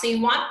block. So you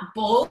want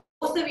both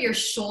of your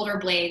shoulder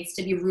blades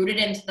to be rooted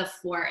into the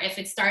floor. If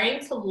it's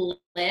starting to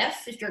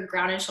lift, if your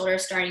grounded shoulder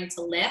is starting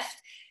to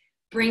lift,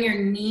 bring your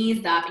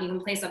knees up and you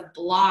can place a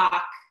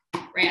block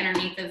right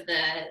underneath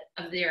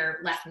of your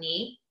left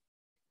knee.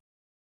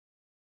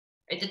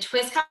 Right, the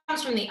twist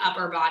comes from the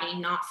upper body,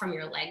 not from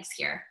your legs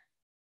here.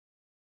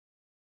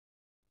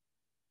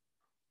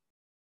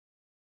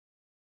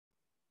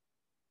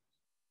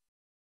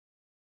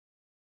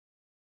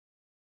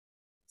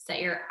 Set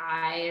your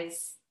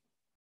eyes,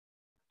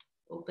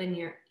 open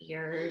your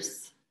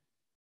ears,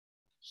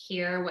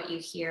 hear what you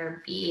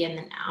hear, be in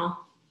the now.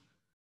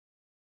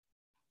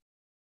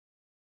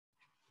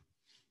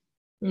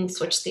 And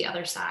switch to the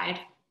other side.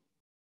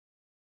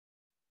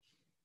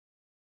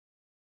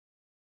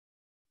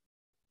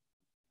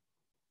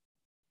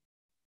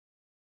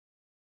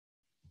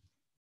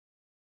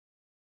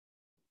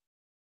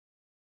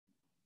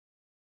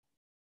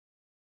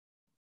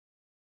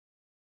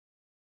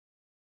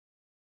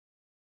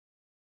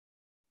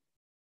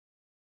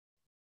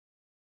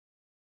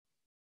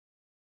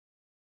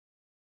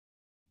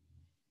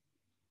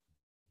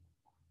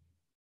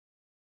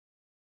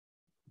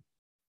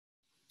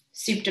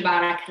 Supta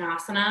Baddha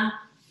Konasana.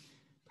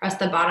 Press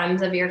the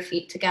bottoms of your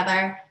feet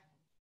together.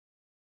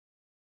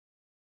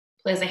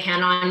 Place a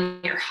hand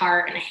on your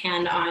heart and a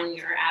hand on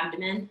your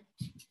abdomen.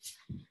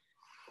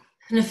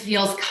 And if it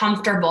feels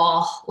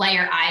comfortable, let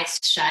your eyes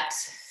shut.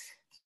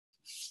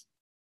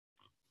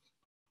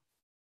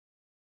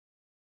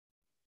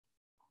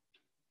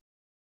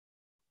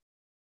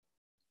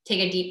 Take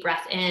a deep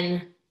breath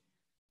in.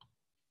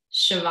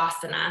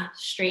 Shavasana.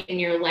 Straighten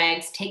your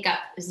legs. Take up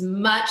as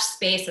much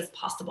space as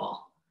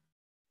possible.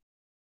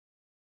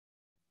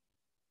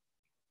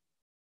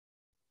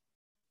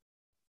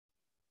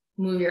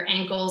 Move your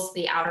ankles to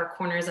the outer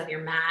corners of your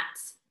mat.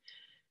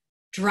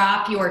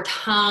 Drop your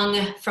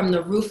tongue from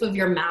the roof of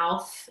your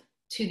mouth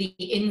to the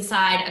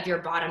inside of your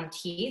bottom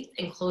teeth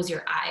and close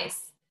your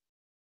eyes.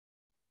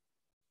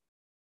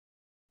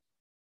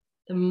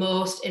 The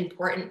most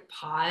important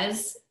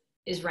pause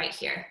is right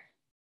here.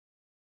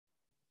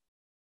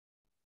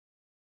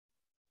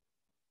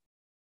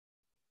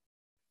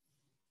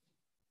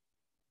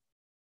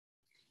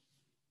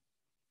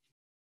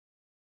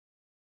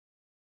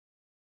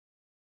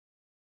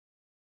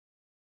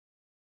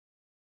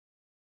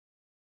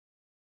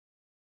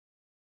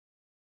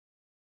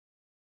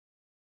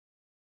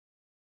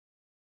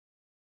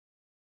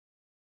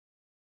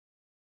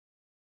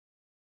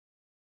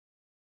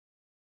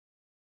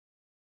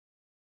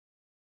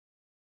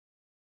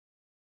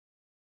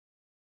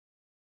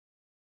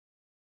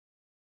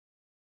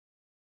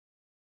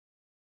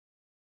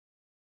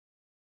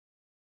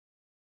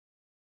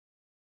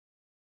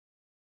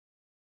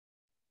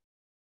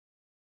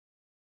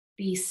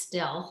 Be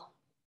still.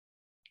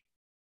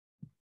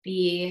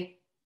 Be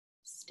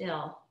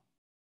still.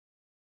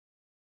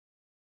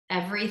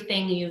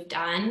 Everything you've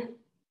done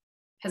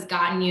has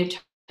gotten you to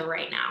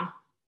right now.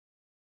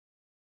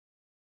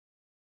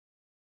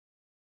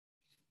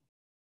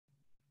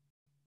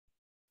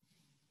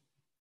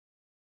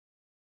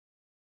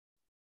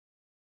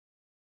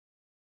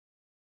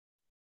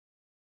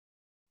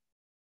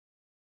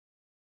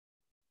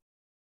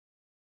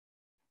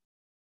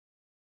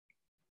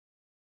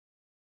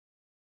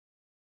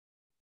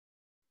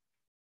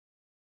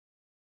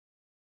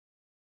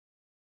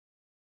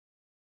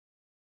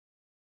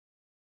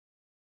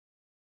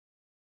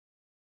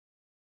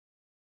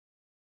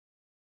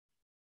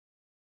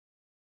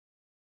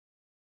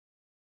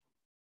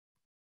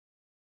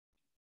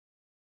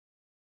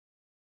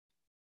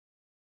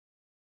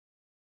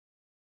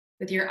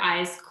 with your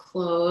eyes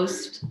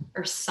closed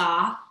or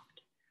soft,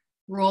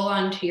 roll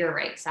onto your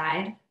right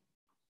side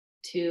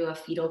to a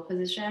fetal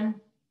position.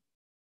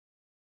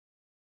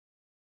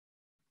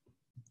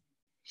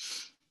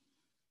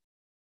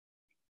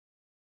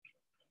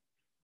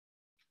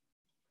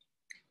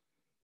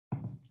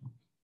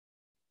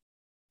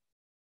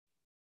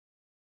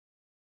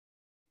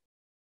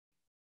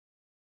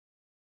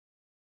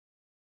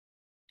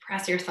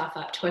 Press yourself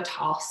up to a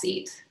tall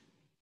seat.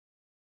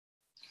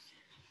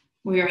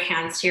 Move your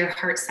hands to your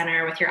heart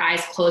center with your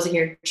eyes closing,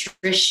 your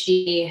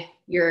drishti,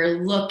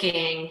 you're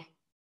looking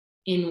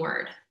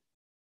inward.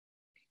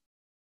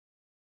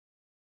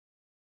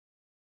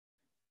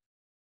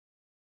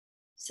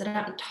 Sit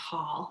up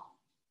tall,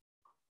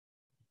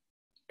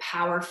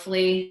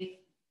 powerfully.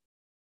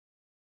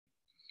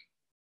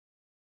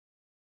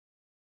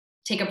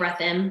 Take a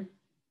breath in.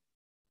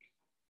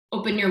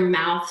 Open your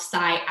mouth,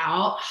 sigh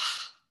out.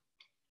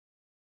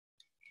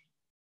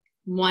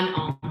 One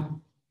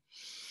Om.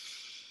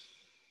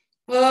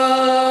 Lift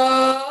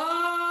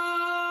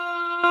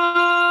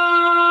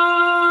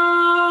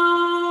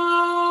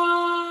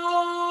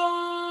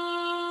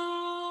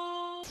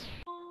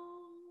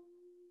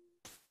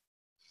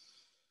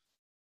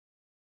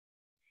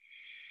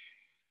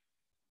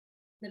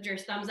your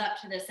thumbs up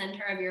to the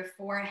center of your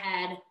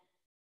forehead,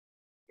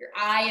 your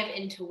eye of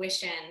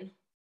intuition.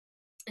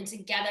 And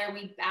together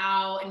we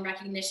bow in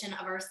recognition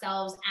of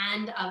ourselves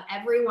and of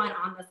everyone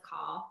on this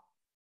call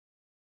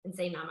and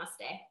say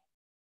namaste.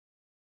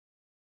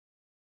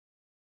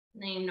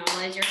 And then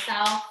acknowledge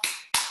yourself.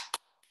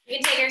 You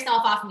can take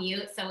yourself off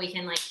mute so we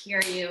can hear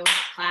you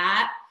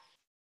clap.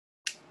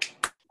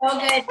 So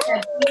good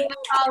to be with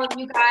all of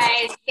you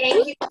guys.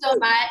 Thank you so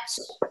much.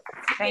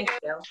 Thank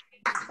you.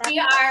 We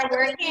are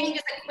working,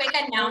 just a quick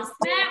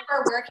announcement,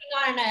 we're working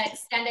on an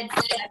extended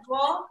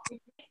schedule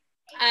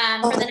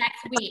for the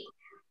next week.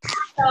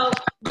 So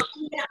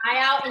keep an eye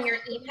out in your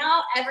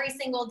email every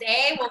single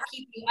day. We'll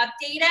keep you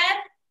updated.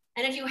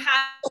 And if you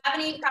have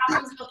any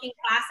problems booking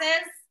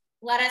classes,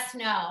 let us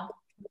know.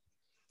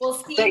 We'll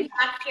see you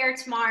back here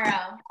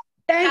tomorrow.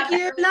 Thank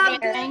you. Love you.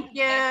 Thank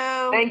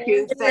you. Thank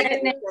you.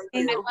 Thank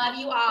you. I love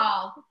you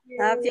all.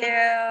 Love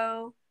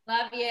you.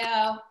 Love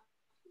you.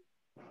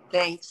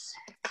 Thanks.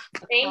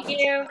 Thank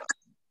you.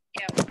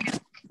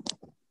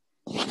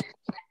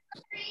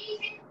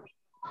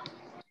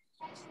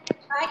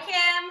 Bye,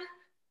 Kim.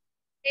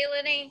 Hey,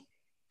 Lenny.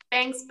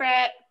 Thanks,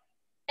 Britt.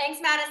 Thanks,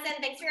 Madison.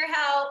 Thanks for your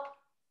help.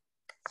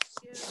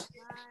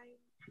 Bye.